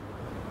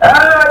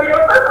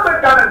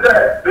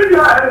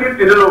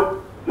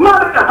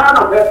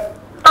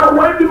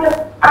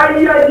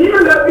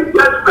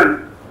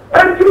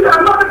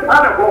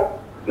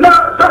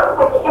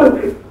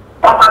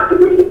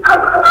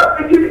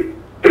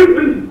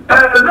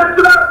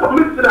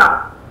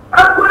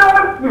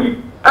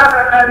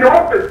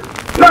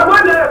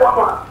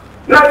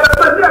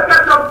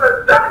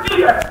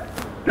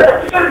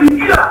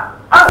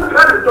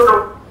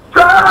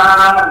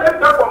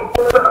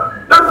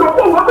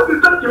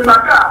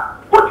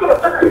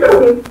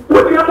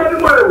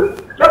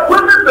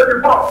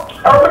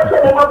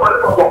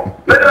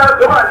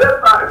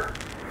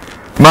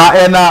 Ma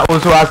ena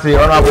also say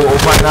honorable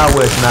final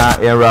words na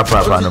en wrap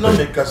up no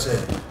make say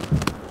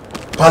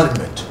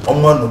parliament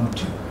on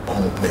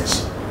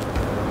mess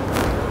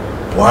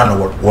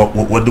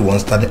what the one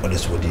standing on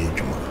this word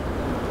ejuma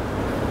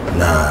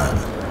na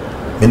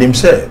menim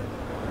say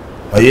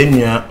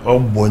ayenia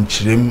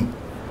obonchirem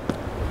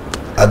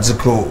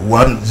article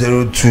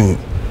 102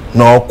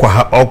 na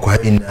okwa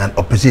in an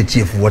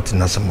opposite of what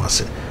na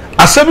samase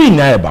asabi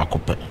nya e ba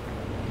kope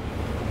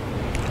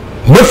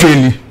no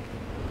fairly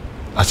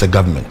as a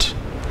government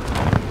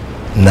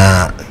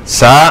na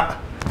sa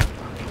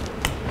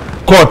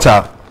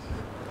quarter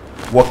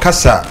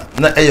wakasa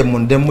na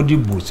eyemunde mudi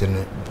boost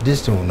and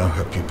this thing will not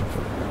help people.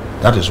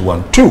 That is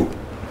 1. 2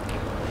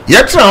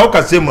 yetra ho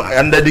kase mu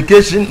and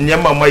education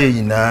nyama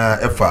maye na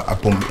efa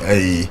apom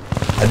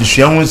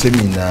adesua ho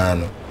nsemi na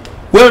no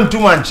when too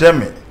man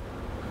cheme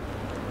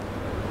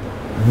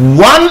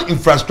one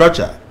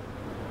infrastructure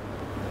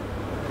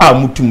a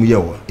mutum ye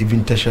wo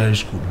even tertiary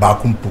school ba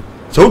kumpo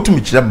so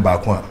utumi kire ba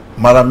ko a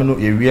mara me no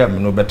area me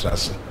no better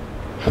ase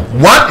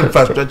one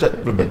infrastructure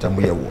problem am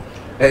ye wo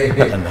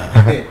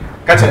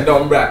catch and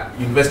dombra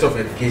University of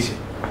Education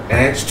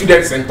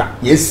student center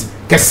yes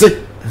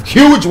kese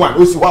huge one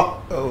osi wa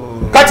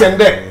catch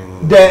and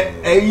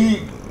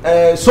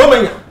the so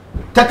many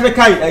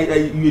technical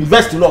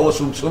university no was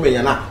so many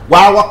na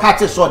wa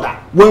catch so that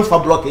when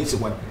for block is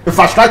one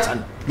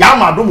infrastructure ya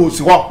ma do mo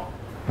osi wa.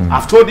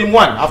 I've told him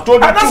one. I've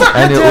told him two.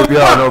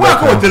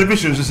 What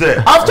television to say?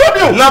 I've told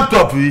you.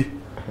 Laptop free.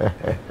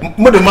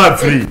 More than man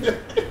free.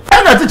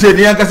 I'm not teaching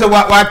you. I say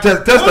what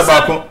test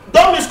about.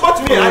 Don't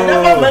misquote me. I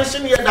never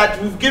mentioned here that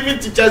we've given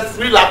teachers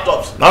free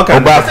laptops. Okay.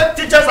 I said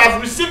teachers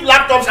have received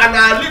laptops and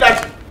are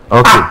leadership.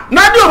 Okay.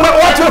 Now you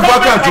what you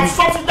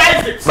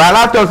subsidize it. My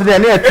laptops they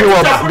need to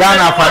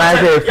Ghana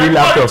finance free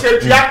laptop.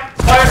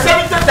 Or a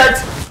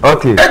 70-30.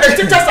 Okay. And the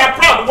teachers are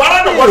proud. What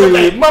are the ones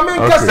that Mamma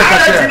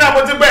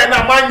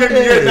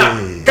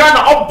Ghana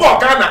or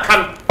Ghana can.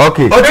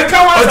 Okay.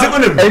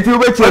 If you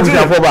wait till we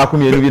have over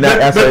community,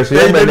 as I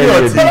say,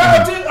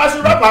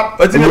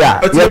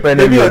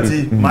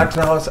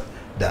 Matra house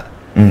that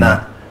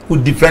now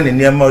who defending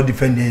near more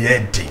defending your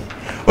thing.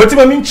 What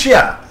you mean,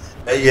 cheer?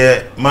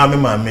 Yeah, mammy,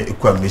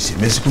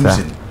 Miss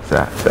Kumsin.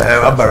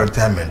 About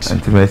retirement.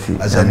 Intimacy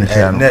as a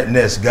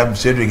nurse, Gab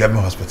Cedric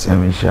Government Hospital.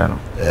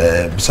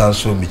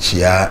 Bisanso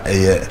Michia,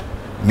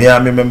 a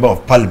member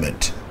of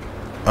Parliament,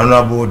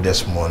 Honorable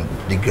Desmond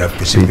de Graf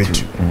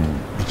Precipitu,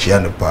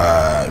 Michiano.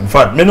 In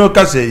fact,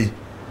 Menoka say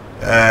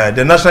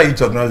the National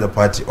Youth Organizer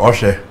Party,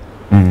 Osher,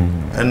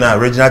 and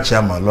regional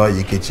chairman, Lord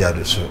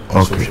Adekye3 so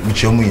also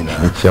Michomina.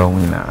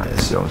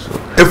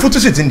 A photo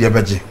sit in the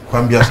Abaji,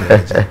 Quambias.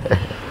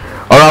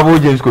 Honorable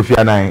James Kofi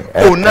Annan.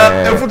 Oh, now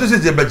a photo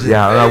is a budget.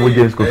 Yeah, Honorable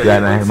James Kofi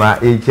Annan. My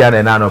HN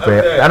and Nano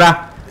Pay.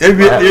 Anna,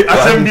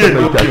 assembly.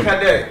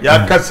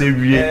 Yeah, Cassie.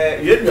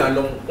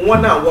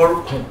 One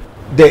hour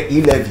the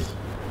 11.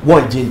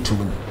 1 June 2.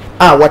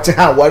 What a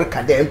how work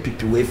at the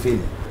MP way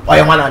failing. Or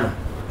a man.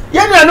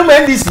 Yeah, no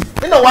man, this.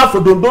 You know what for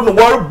don't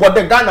worry, but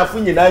the Ghana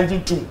Funny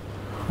 92.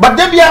 But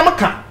there be a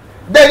maca.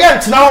 The young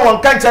now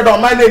on cancer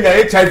on my name,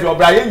 HIV or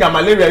Brian,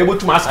 malaria able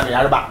to mass and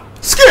Yarba.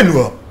 Skin.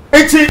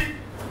 80.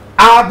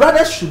 Our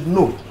brothers should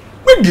know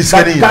that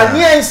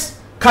Ghanaians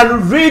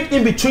can read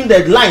in between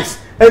the lines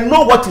and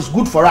know what is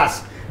good for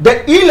us.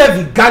 The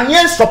E-levy,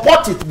 Ghanaians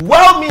support it,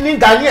 well-meaning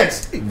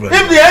Ghanaians.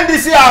 If the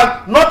NDC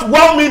are not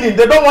well-meaning,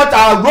 they don't want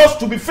our roads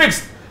to be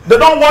fixed. They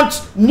don't want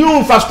new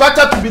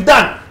infrastructure to be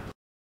done.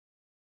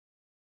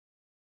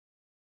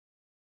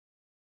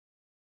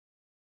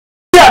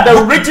 Yeah,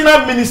 the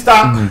regional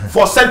minister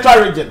for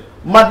Central Region,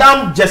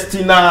 Madam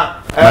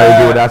Justina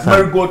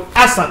Marigold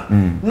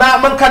Hassan. Now,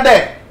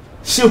 Mankade,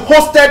 she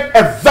hosted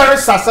a very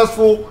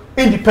successful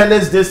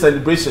Independence Day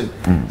celebration.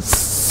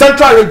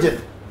 Central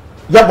Region,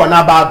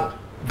 Yabonabado,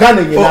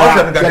 Ghana.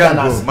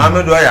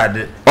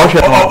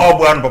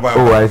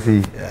 Oh, I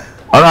see.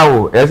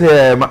 Oh, I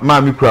say,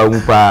 Mammy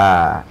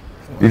Crowpa.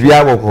 If you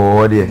have a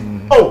call,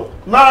 oh,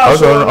 now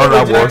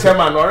also,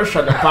 chairman or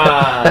shut the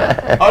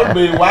pan. I'll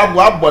be one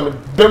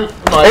them.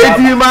 If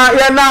you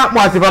are not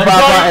much of a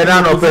papa and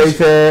I know,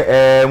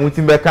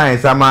 Mutimbeka and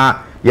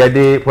Sama. Yeah,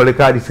 the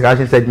political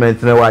discussion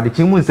segment now the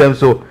Nsem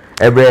so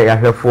every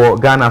year for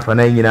Ghana for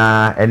na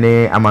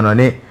ene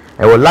amanone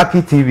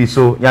Lucky TV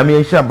so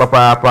yami nsha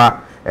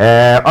papa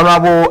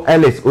Honorable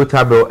Ellis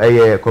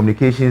Otabo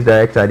communications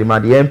director the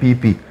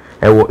MPP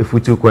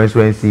Ifutu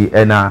constituency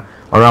and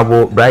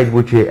Honorable Bright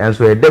Butche and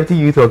so deputy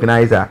youth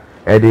organizer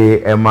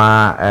the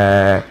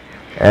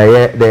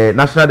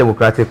National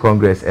Democratic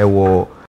Congress